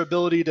 trust your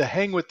ability to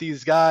hang with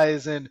these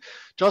guys. And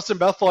Justin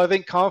Bethel, I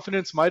think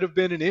confidence might have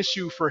been an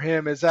issue for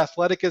him. As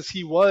athletic as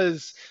he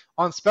was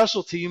on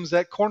special teams,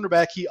 at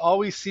cornerback, he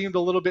always seemed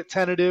a little bit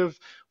tentative,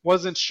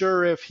 wasn't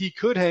sure if he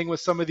could hang with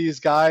some of these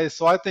guys.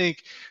 So I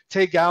think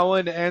Tay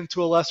Gowan, and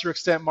to a lesser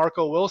extent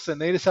Marco Wilson,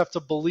 they just have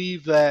to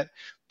believe that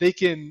they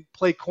can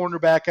play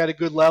cornerback at a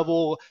good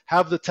level,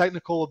 have the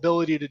technical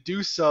ability to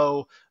do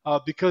so,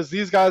 because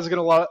these guys are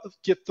going to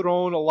get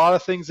thrown a lot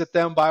of things at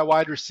them by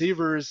wide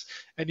receivers,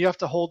 and you have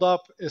to hold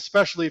up,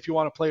 especially if you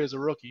want to play as a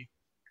rookie.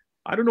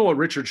 I don't know what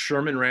Richard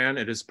Sherman ran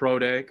at his pro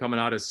day coming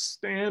out of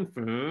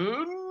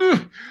Stanford,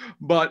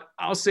 but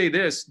I'll say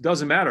this,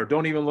 doesn't matter.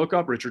 Don't even look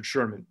up Richard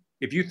Sherman.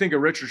 If you think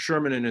of Richard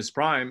Sherman in his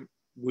prime,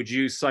 would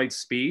you cite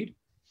speed?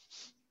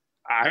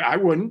 I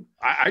wouldn't.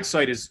 I'd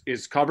cite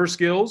his cover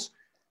skills,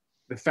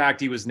 the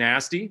fact he was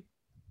nasty.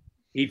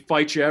 He'd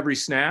fight you every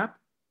snap.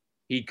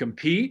 He'd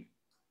compete.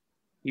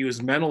 He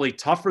was mentally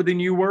tougher than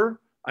you were.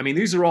 I mean,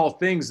 these are all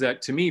things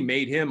that, to me,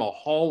 made him a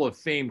Hall of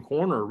Fame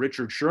corner,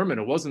 Richard Sherman.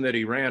 It wasn't that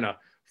he ran a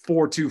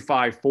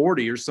 4.25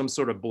 40 or some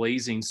sort of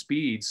blazing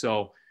speed.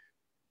 So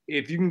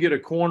if you can get a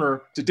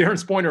corner, to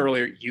Darren's point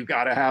earlier, you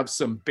got to have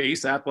some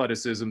base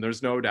athleticism,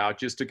 there's no doubt,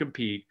 just to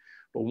compete.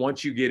 But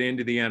once you get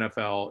into the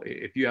NFL,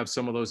 if you have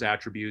some of those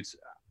attributes,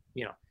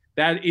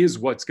 that is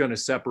what's going to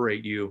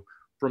separate you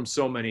from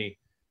so many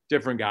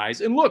different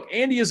guys. And look,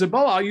 Andy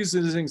Isabella, I'll use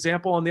it as an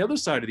example on the other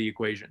side of the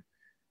equation.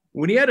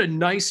 When he had a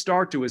nice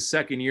start to his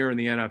second year in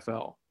the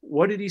NFL,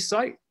 what did he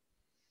cite?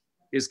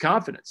 His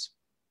confidence.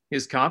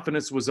 His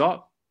confidence was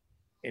up,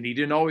 and he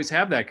didn't always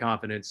have that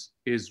confidence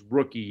his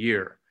rookie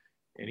year.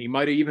 And he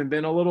might have even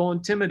been a little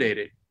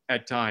intimidated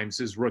at times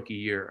his rookie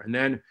year. And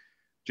then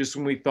just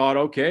when we thought,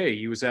 okay,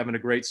 he was having a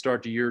great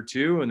start to year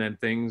 2, and then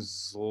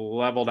things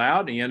leveled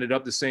out, and he ended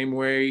up the same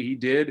way he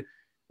did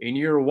in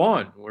year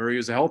 1, where he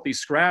was a healthy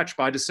scratch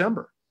by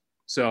December.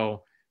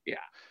 So, yeah,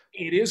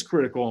 it is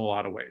critical in a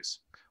lot of ways.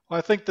 Well,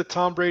 I think the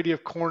Tom Brady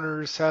of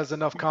corners has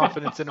enough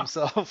confidence in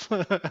himself.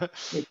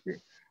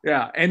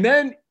 Yeah, and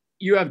then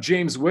you have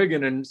James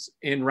Wiggins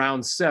in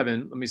round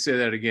 7. Let me say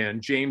that again.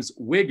 James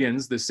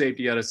Wiggins, the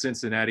safety out of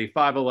Cincinnati,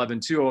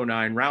 5'11",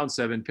 209, round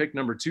 7, pick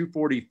number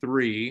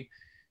 243.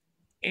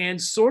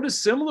 And sort of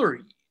similar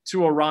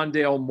to a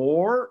Rondale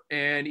Moore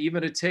and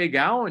even a Tay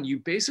Gowan, you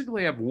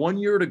basically have 1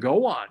 year to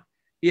go on.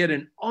 He had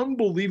an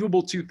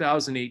unbelievable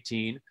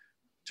 2018,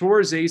 tore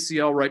his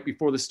ACL right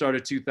before the start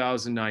of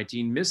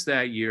 2019, missed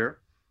that year,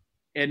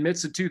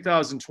 admits that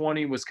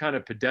 2020 was kind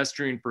of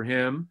pedestrian for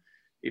him.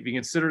 If you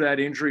consider that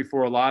injury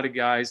for a lot of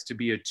guys to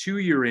be a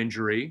 2-year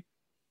injury,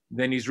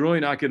 then he's really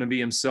not going to be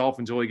himself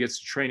until he gets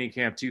to training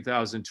camp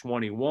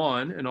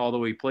 2021. And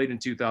although he played in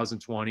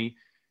 2020,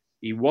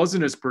 he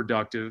wasn't as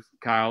productive,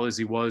 Kyle, as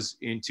he was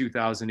in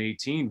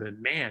 2018. But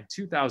man,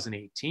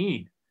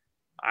 2018,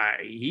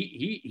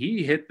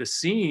 he hit the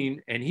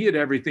scene, and he had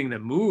everything that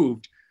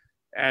moved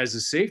as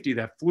a safety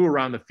that flew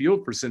around the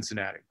field for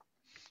Cincinnati.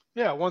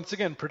 Yeah, once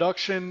again,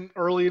 production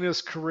early in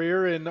his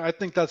career, and I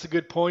think that's a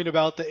good point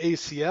about the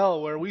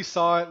ACL, where we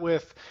saw it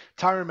with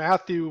Tyrann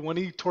Mathieu when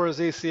he tore his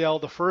ACL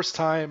the first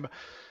time.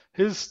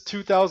 His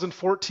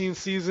 2014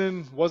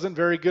 season wasn't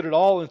very good at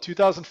all. In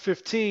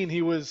 2015,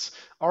 he was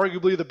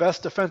arguably the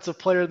best defensive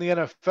player in the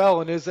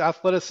NFL, and his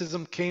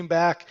athleticism came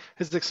back,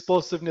 his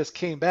explosiveness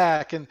came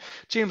back. And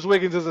James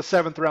Wiggins is a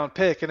 7th-round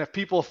pick, and if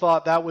people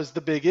thought that was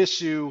the big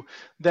issue,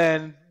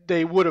 then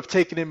they would have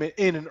taken him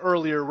in an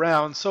earlier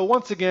round. So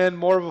once again,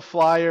 more of a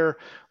flyer,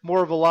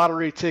 more of a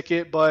lottery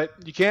ticket, but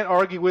you can't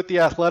argue with the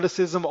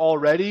athleticism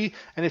already.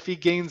 And if he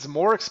gains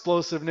more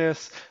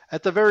explosiveness,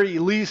 at the very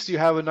least, you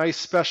have a nice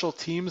special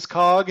teams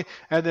cog,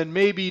 and then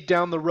maybe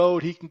down the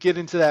road, he can get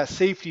into that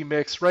safety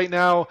mix. Right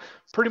now,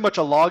 pretty much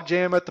a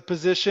logjam at the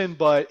position,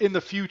 but in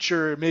the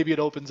future, maybe it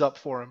opens up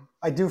for him.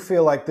 I do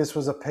feel like this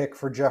was a pick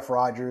for Jeff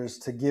Rodgers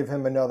to give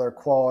him another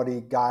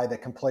quality guy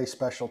that can play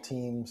special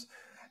teams.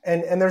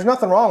 And there's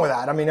nothing wrong with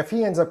that. I mean, if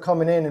he ends up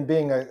coming in and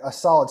being a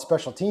solid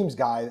special teams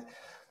guy,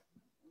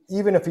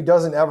 even if he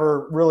doesn't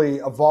ever really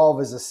evolve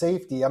as a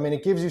safety, I mean,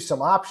 it gives you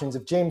some options.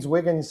 If James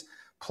Wiggins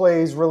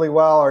plays really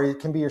well, or he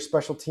can be your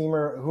special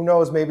teamer, who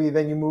knows, maybe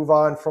then you move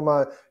on from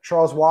a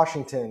Charles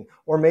Washington,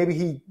 or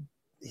maybe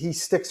he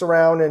sticks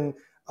around and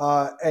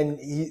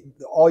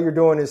all you're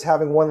doing is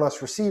having one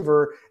less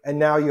receiver, and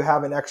now you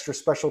have an extra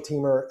special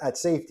teamer at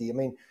safety. I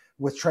mean,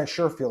 with Trent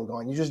Sherfield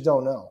going, you just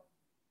don't know.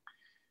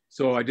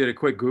 So I did a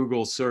quick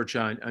Google search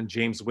on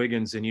James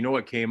Wiggins, and you know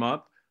what came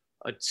up?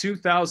 A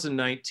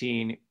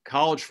 2019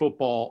 college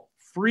football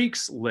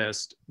freaks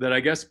list that I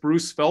guess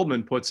Bruce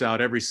Feldman puts out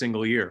every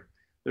single year.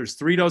 There's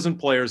 36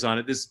 players on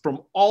it. This is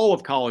from all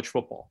of college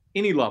football,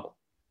 any level.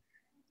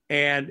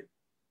 And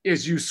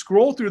as you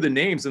scroll through the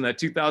names in that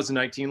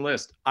 2019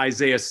 list,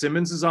 Isaiah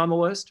Simmons is on the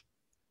list,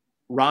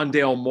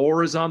 Rondale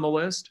Moore is on the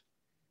list,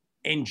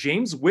 and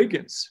James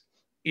Wiggins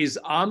is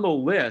on the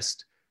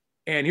list.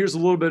 And here's a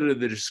little bit of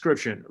the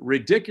description.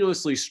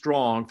 Ridiculously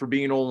strong for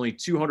being only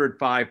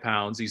 205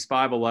 pounds. He's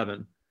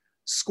 5'11",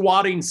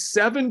 squatting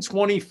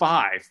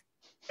 725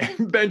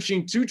 and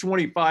benching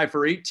 225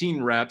 for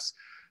 18 reps.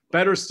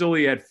 Better still,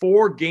 he had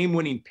 4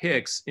 game-winning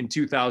picks in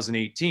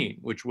 2018,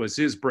 which was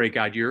his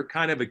breakout year,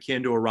 kind of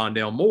akin to a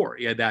Rondale Moore.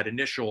 He had that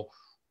initial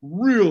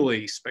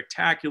really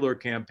spectacular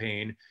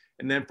campaign,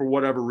 and then for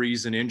whatever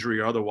reason, injury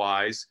or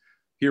otherwise,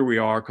 here we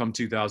are come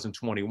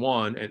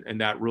 2021,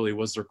 and that really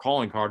was their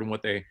calling card and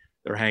what they're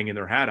hanging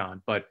their hat on.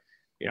 But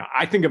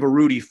I think of a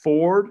Rudy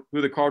Ford,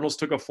 who the Cardinals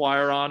took a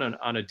flyer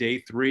on a day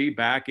 3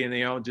 back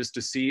in, just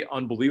to see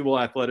unbelievable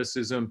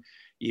athleticism.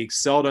 He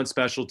excelled on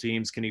special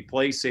teams. Can he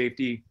play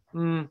safety?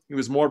 He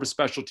was more of a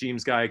special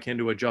teams guy akin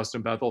to a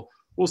Justin Bethel.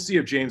 We'll see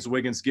if James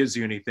Wiggins gives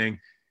you anything.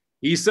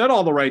 He said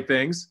all the right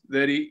things,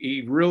 that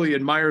he really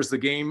admires the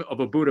game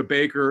of a Budda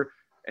Baker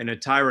and a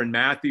Tyrann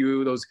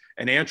Mathieu,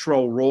 an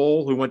Antrel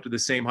Rolle, who went to the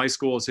same high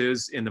school as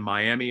his in the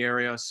Miami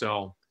area.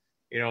 So,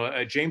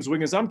 James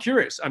Wiggins, I'm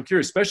curious,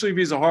 especially if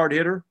he's a hard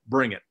hitter,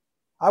 bring it.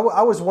 I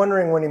was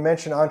wondering when he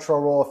mentioned Antrel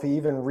Rolle if he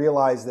even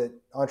realized that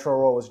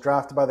Antrel Rolle was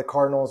drafted by the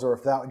Cardinals, or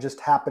if that just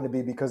happened to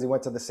be because he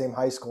went to the same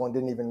high school and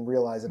didn't even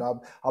realize it.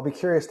 I'll be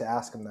curious to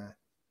ask him that.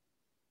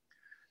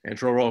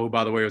 Antrel Rolle, who,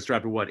 by the way, was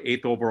drafted,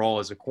 8th overall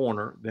as a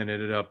corner, then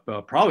ended up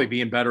probably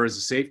being better as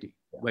a safety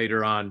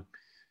later on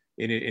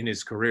in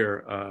his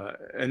career.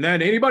 And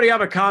then anybody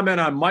have a comment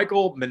on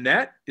Michael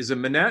Manette? Is it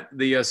Manette,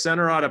 the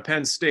center out of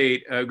Penn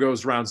State,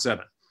 goes round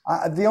 7?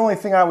 The only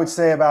thing I would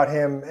say about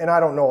him, and I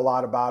don't know a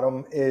lot about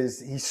him, is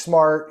he's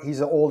smart.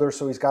 He's older,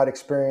 so he's got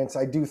experience.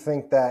 I do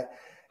think that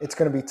it's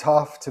going to be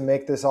tough to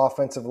make this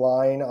offensive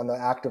line on the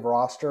active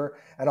roster,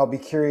 and I'll be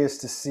curious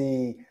to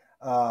see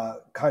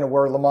kind of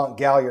where Lamont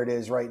Galliard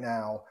is right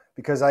now,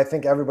 because I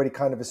think everybody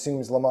kind of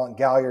assumes Lamont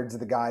Galliard's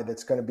the guy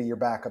that's going to be your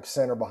backup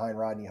center behind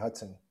Rodney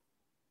Hudson.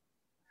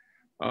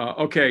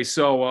 Okay,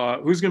 so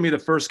who's going to be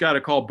the first guy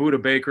to call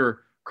Budda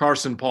Baker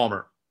Carson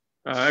Palmer?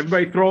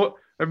 Everybody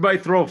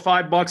throw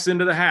 $5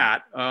 into the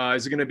hat.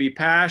 Is it going to be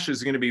Pash?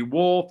 Is it going to be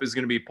Wolf? Is it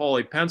going to be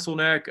Paulie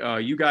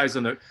Pencilneck? You guys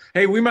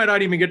hey, we might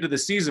not even get to the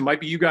season.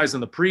 Might be you guys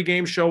on the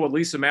pregame show with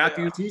Lisa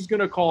Matthews. Yeah. Who's going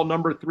to call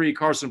number 3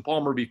 Carson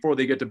Palmer before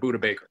they get to Budda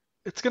Baker?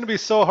 It's going to be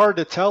so hard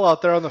to tell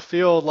out there on the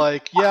field.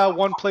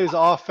 One plays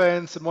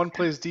offense and one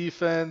plays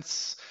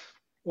defense.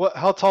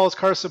 How tall is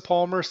Carson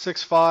Palmer?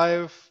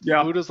 6'5".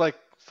 Yeah. Budda's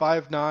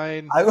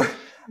 5'9".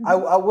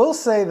 I will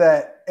say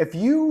that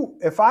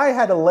if I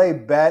had to lay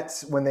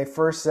bets when they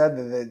first said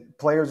that the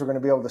players were going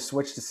to be able to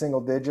switch to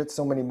single digits,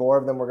 so many more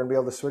of them were going to be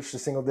able to switch to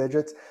single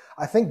digits,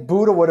 I think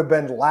Budda would have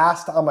been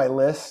last on my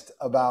list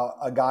about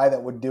a guy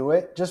that would do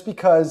it, just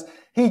because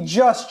he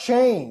just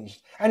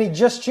changed. And he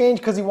just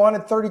changed because he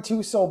wanted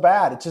 32 so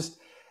bad.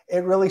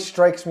 It really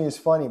strikes me as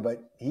funny,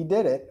 but he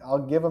did it. I'll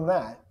give him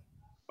that.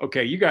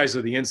 Okay, you guys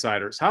are the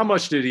insiders. How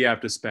much did he have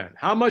to spend?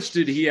 How much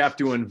did he have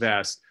to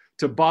invest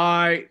to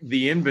buy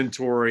the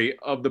inventory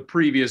of the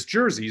previous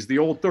jerseys, the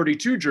old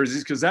 32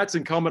 jerseys, because that's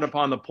incumbent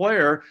upon the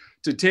player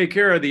to take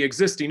care of the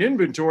existing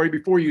inventory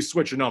before you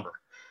switch a number?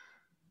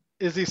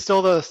 Is he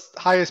still the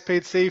highest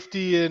paid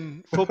safety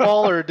in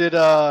football, or did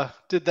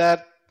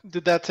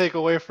that take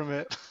away from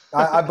it?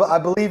 I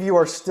believe you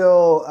are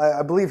still.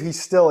 I believe he's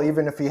still,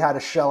 even if he had to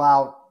shell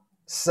out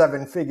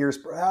 7 figures,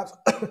 perhaps.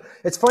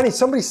 It's funny.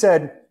 Somebody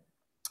said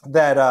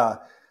that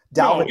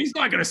Dalvin. No, he's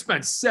not going to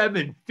spend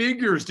 7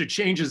 figures to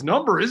change his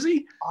number, is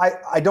he?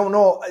 I don't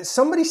know.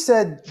 Somebody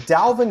said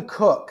Dalvin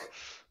Cook,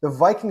 the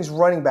Vikings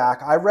running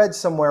back, I read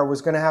somewhere,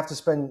 was going to have to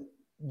spend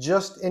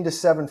just into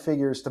 7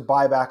 figures to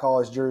buy back all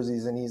his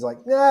jerseys, and he's like,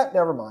 nah,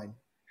 never mind.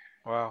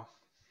 Wow.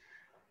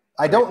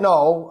 I don't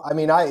know. I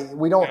mean,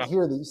 we don't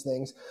hear these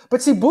things.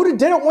 But see, Budda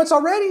did it once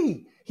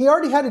already. He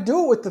already had to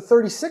do it with the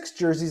 36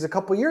 jerseys a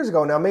couple years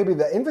ago. Now, maybe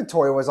the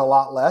inventory was a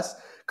lot less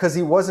because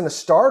he wasn't a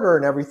starter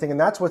and everything. And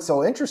that's what's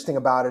so interesting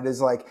about it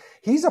is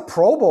he's a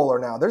Pro Bowler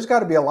now. There's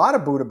got to be a lot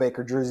of Budda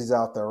Baker jerseys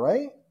out there,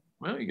 right?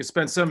 Well, you can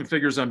spend 7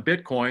 figures on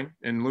Bitcoin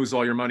and lose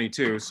all your money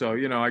too. So,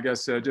 I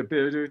guess it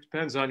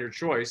depends on your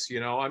choice.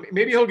 I mean,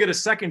 maybe he'll get a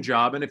second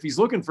job. And if he's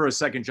looking for a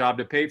second job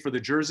to pay for the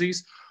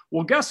jerseys,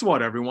 well, guess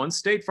what, everyone?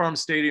 State Farm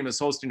Stadium is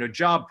hosting a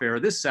job fair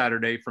this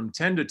Saturday from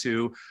 10 to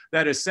 2.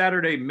 That is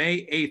Saturday,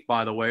 May 8th,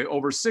 by the way.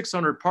 Over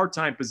 600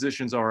 part-time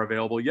positions are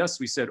available. Yes,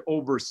 we said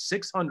over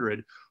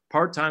 600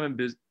 part-time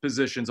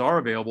positions are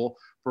available.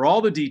 For all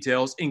the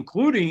details,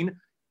 including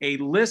a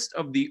list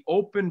of the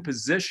open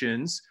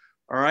positions,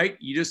 all right,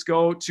 you just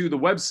go to the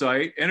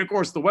website. And, of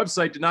course, the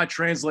website did not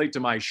translate to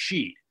my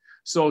sheet.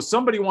 So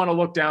somebody want to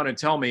look down and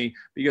tell me,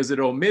 because it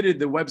omitted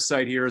the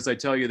website here as I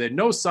tell you that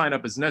no sign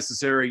up is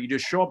necessary. You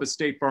just show up at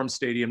State Farm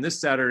Stadium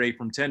this Saturday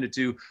from 10 to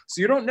 2. So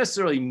you don't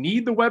necessarily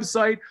need the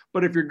website,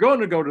 but if you're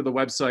going to go to the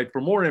website for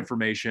more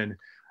information,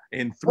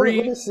 in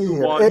 3,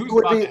 2, 1,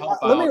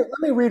 let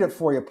me read it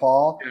for you,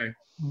 Paul. Okay.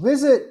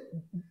 Visit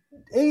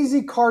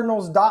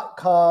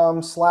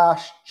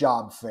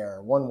azcardinals.com/job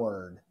fair. One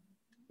word.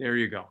 There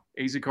you go.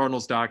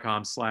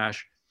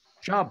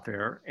 azcardinals.com/job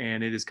fair.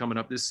 And it is coming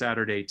up this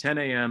Saturday, 10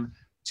 a.m.,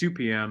 2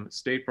 p.m.,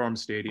 State Farm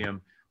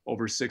Stadium.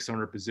 Over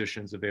 600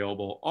 positions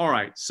available. All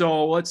right,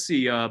 so let's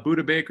see.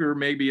 Buda Baker,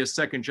 maybe a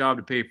second job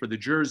to pay for the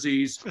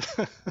jerseys.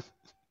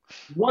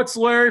 What's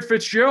Larry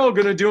Fitzgerald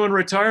going to do in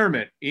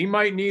retirement? He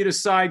might need a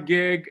side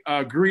gig,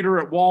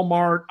 greeter at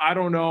Walmart. I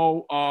don't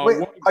know.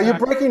 Wait, are you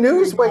breaking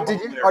news? Wait,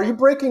 are you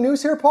breaking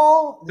news here,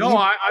 Paul? No,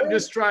 I'm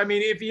just trying. I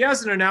mean, if he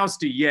hasn't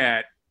announced it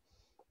yet,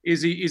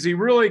 is he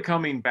really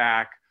coming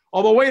back?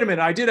 Although, wait a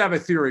minute, I did have a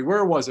theory.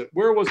 Where was it?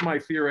 Where was my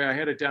theory? I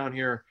had it down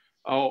here.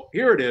 Oh,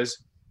 here it is.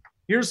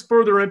 Here's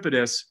further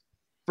impetus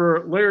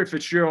for Larry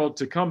Fitzgerald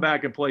to come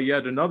back and play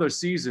yet another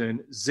season.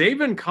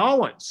 Zaven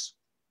Collins,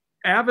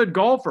 avid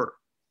golfer,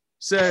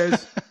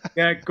 says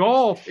that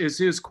golf is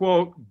his,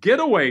 quote,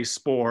 getaway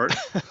sport,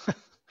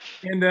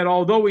 and that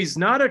although he's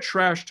not a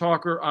trash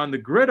talker on the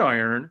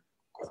gridiron,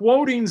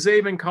 quoting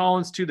Zaven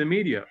Collins to the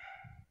media,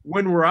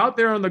 when we're out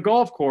there on the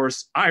golf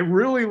course, I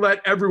really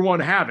let everyone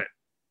have it.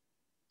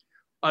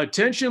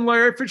 Attention,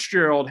 Larry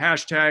Fitzgerald,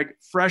 hashtag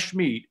fresh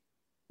meat.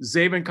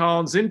 Zaven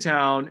Collins in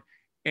town,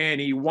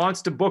 and he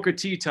wants to book a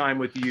tee time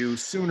with you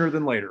sooner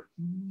than later.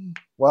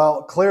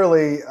 Well,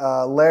 clearly,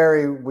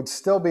 Larry would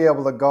still be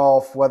able to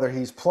golf whether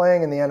he's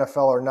playing in the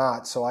NFL or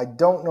not. So I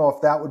don't know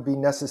if that would be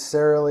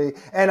necessarily.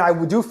 And I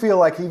do feel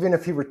like even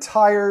if he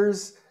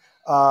retires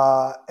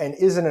and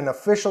isn't an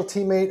official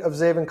teammate of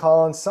Zaven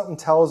Collins, something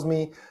tells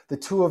me the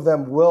two of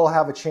them will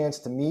have a chance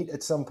to meet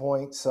at some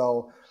point.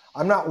 So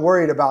I'm not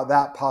worried about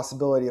that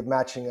possibility of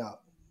matching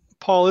up.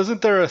 Paul,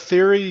 isn't there a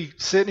theory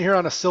sitting here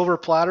on a silver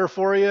platter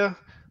for you?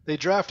 They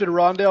drafted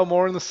Rondale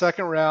Moore in the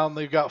second round.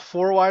 They've got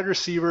 4 wide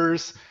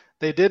receivers.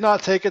 They did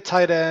not take a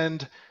tight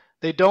end.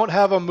 They don't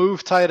have a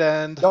move tight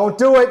end. Don't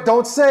do it.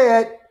 Don't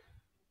say it.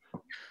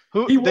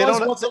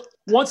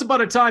 Once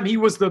upon a time, he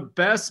was the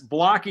best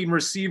blocking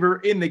receiver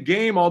in the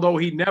game, although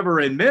he never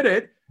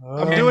admitted.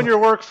 I'm doing your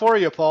work for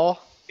you, Paul.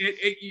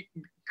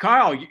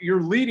 Kyle,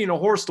 you're leading a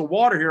horse to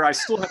water here. I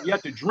still have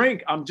yet to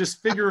drink. I'm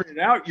just figuring it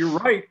out. You're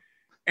right.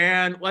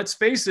 And let's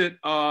face it,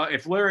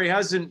 if Larry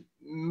hasn't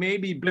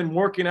maybe been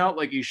working out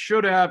like he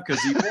should have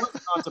because he was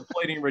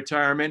contemplating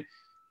retirement,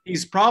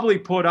 he's probably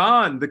put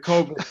on the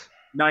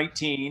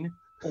COVID-19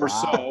 or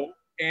so.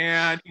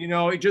 And,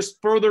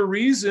 just further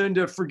reason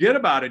to forget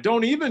about it.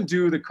 Don't even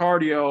do the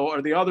cardio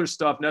or the other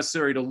stuff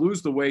necessary to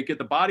lose the weight, get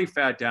the body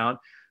fat down.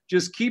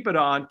 Just keep it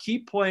on,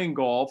 keep playing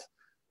golf.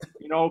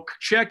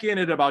 Check in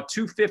at about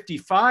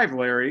 255,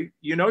 Larry.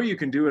 You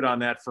can do it on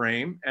that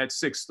frame at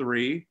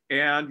 6'3".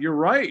 And you're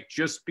right.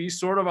 Just be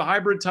sort of a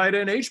hybrid tight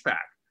end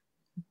H-back.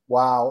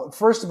 Wow.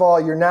 First of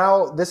all,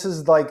 this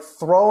is like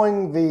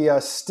throwing the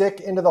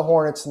stick into the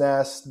hornet's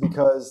nest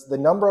because the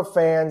number of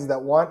fans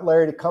that want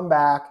Larry to come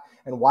back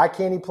and why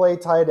can't he play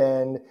tight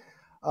end?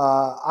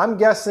 I'm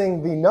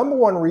guessing the number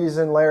one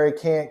reason Larry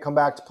can't come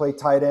back to play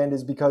tight end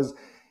is because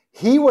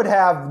he would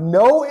have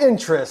no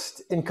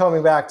interest in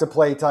coming back to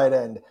play tight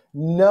end.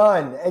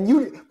 None. And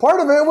part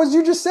of it was,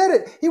 you just said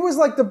it. He was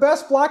like the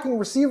best blocking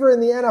receiver in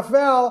the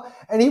NFL,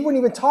 and he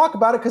wouldn't even talk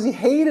about it because he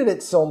hated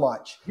it so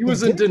much. He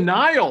was in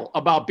denial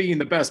about being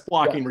the best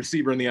blocking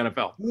receiver in the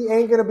NFL. He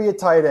ain't going to be a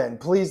tight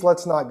end. Please,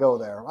 let's not go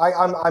there.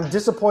 I'm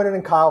disappointed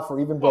in Kyle for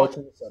even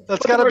broaching the subject.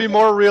 That's got to be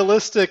more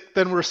realistic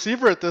than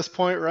receiver at this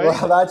point, right?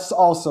 Well, that's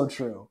also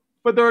true.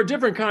 But there are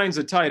different kinds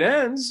of tight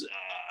ends.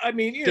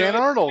 Dan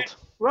Arnold.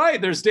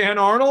 Right. There's Dan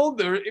Arnold.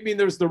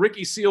 There's the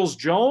Ricky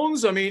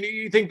Seals-Jones.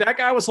 You think that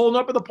guy was holding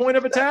up at the point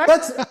of attack?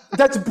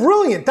 That's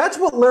brilliant. That's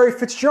what Larry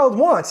Fitzgerald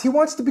wants. He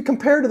wants to be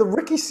compared to the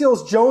Ricky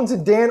Seals-Jones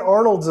and Dan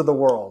Arnolds of the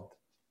world.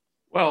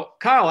 Well,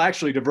 Kyle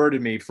actually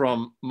diverted me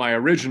from my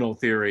original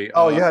theory.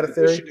 Oh, you had a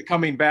theory?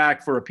 Coming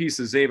back for a piece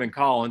of Zaven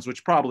Collins,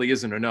 which probably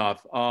isn't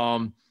enough.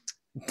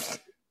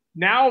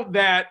 Now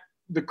that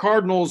the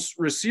Cardinals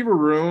receiver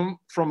room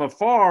from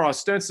afar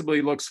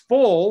ostensibly looks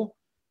full,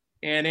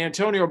 and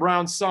Antonio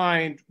Brown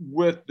signed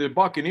with the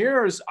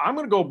Buccaneers, I'm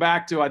going to go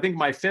back to, I think,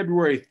 my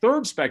February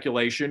 3rd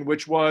speculation,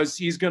 which was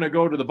he's going to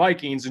go to the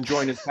Vikings and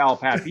join his pal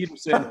Pat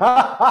Peterson,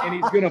 and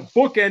he's going to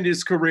bookend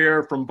his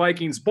career from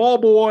Vikings ball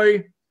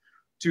boy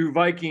to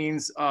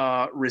Vikings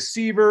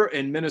receiver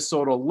and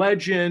Minnesota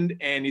legend,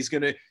 and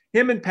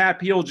him and Pat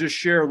Peel just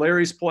share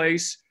Larry's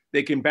place.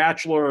 They can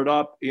bachelor it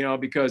up,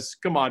 because,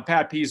 come on,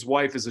 Pat P's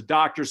wife is a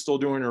doctor still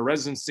doing her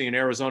residency in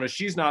Arizona.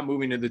 She's not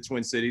moving to the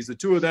Twin Cities. The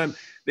two of them,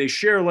 they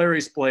share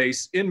Larry's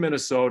place in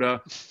Minnesota.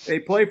 They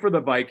play for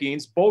the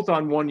Vikings, both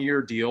on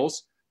one-year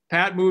deals.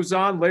 Pat moves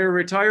on, Larry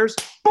retires.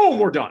 Boom,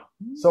 we're done.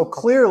 So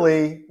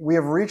clearly, we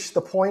have reached the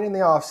point in the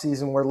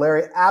offseason where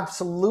Larry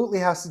absolutely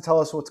has to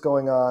tell us what's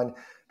going on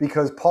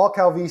because Paul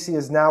Calvisi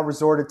has now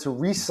resorted to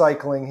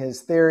recycling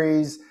his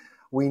theories.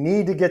 We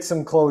need to get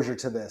some closure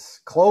to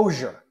this.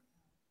 Closure.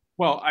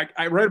 Well,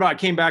 I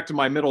came back to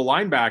my middle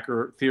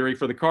linebacker theory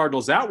for the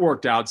Cardinals. That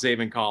worked out,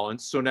 Zaven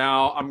Collins. So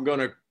now I'm going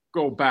to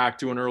go back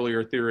to an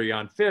earlier theory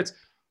on Fitz.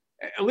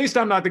 At least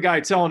I'm not the guy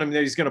telling him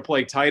that he's going to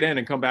play tight end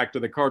and come back to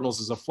the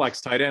Cardinals as a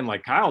flex tight end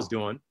like Kyle's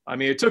doing. I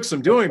mean, it took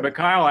some doing, but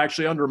Kyle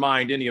actually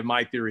undermined any of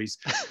my theories.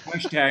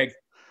 Hashtag,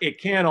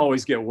 it can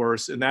always get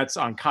worse, and that's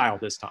on Kyle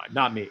this time,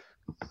 not me.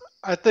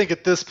 I think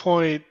at this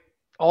point,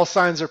 all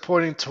signs are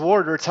pointing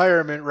toward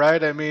retirement,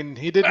 right? I mean,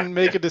 he didn't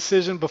make a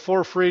decision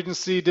before free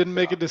agency, didn't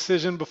make a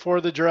decision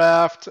before the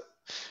draft.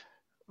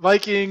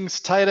 Vikings,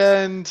 tight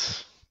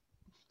end,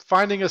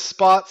 finding a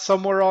spot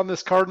somewhere on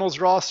this Cardinals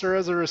roster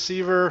as a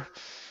receiver.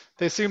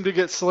 They seem to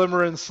get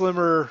slimmer and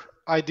slimmer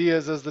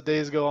ideas as the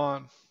days go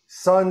on.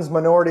 Suns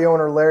minority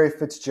owner Larry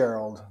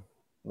Fitzgerald,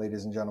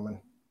 ladies and gentlemen.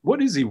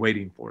 What is he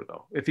waiting for,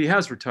 though? If he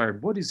has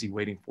retired, what is he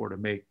waiting for to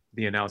make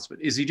the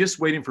announcement? Is he just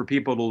waiting for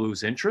people to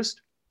lose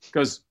interest?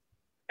 Because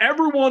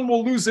everyone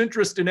will lose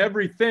interest in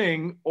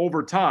everything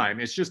over time.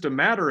 It's just a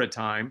matter of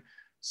time.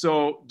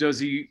 So does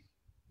he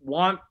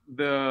want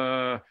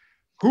the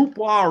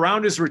hoopla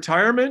around his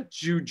retirement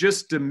to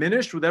just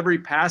diminish with every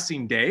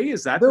passing day?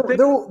 Is that the thing?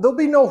 There'll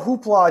be no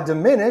hoopla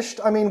diminished.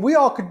 I mean, we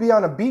all could be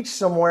on a beach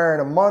somewhere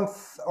in a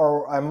month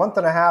or a month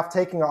and a half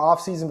taking our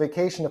off-season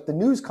vacation. If the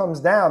news comes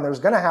down, there's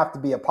going to have to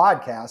be a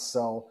podcast.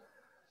 So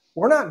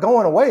we're not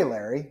going away,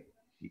 Larry.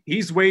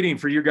 He's waiting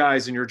for you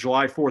guys in your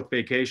July 4th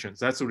vacations.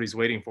 That's what he's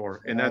waiting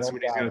for. And that's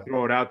when he's going to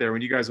throw it out there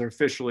when you guys are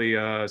officially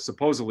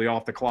supposedly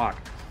off the clock.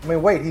 I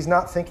mean, wait, he's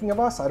not thinking of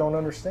us? I don't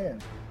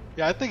understand.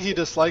 Yeah, I think he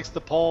just likes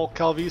the Paul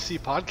Calvisi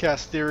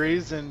podcast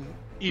theories, and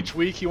each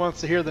week he wants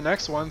to hear the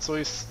next one, so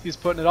he's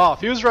putting it off.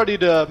 He was ready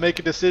to make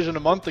a decision a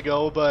month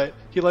ago, but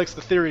he likes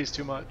the theories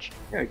too much.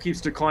 Yeah, he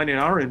keeps declining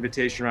our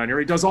invitation around here.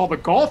 He does all the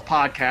golf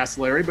podcasts,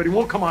 Larry, but he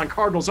won't come on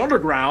Cardinals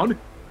Underground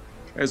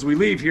as we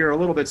leave here a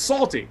little bit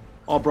salty.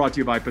 All brought to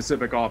you by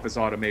Pacific Office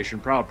Automation,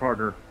 proud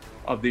partner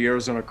of the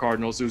Arizona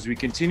Cardinals, as we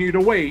continue to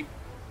wait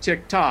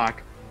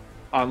tick-tock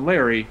on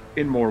Larry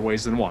in more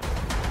ways than one.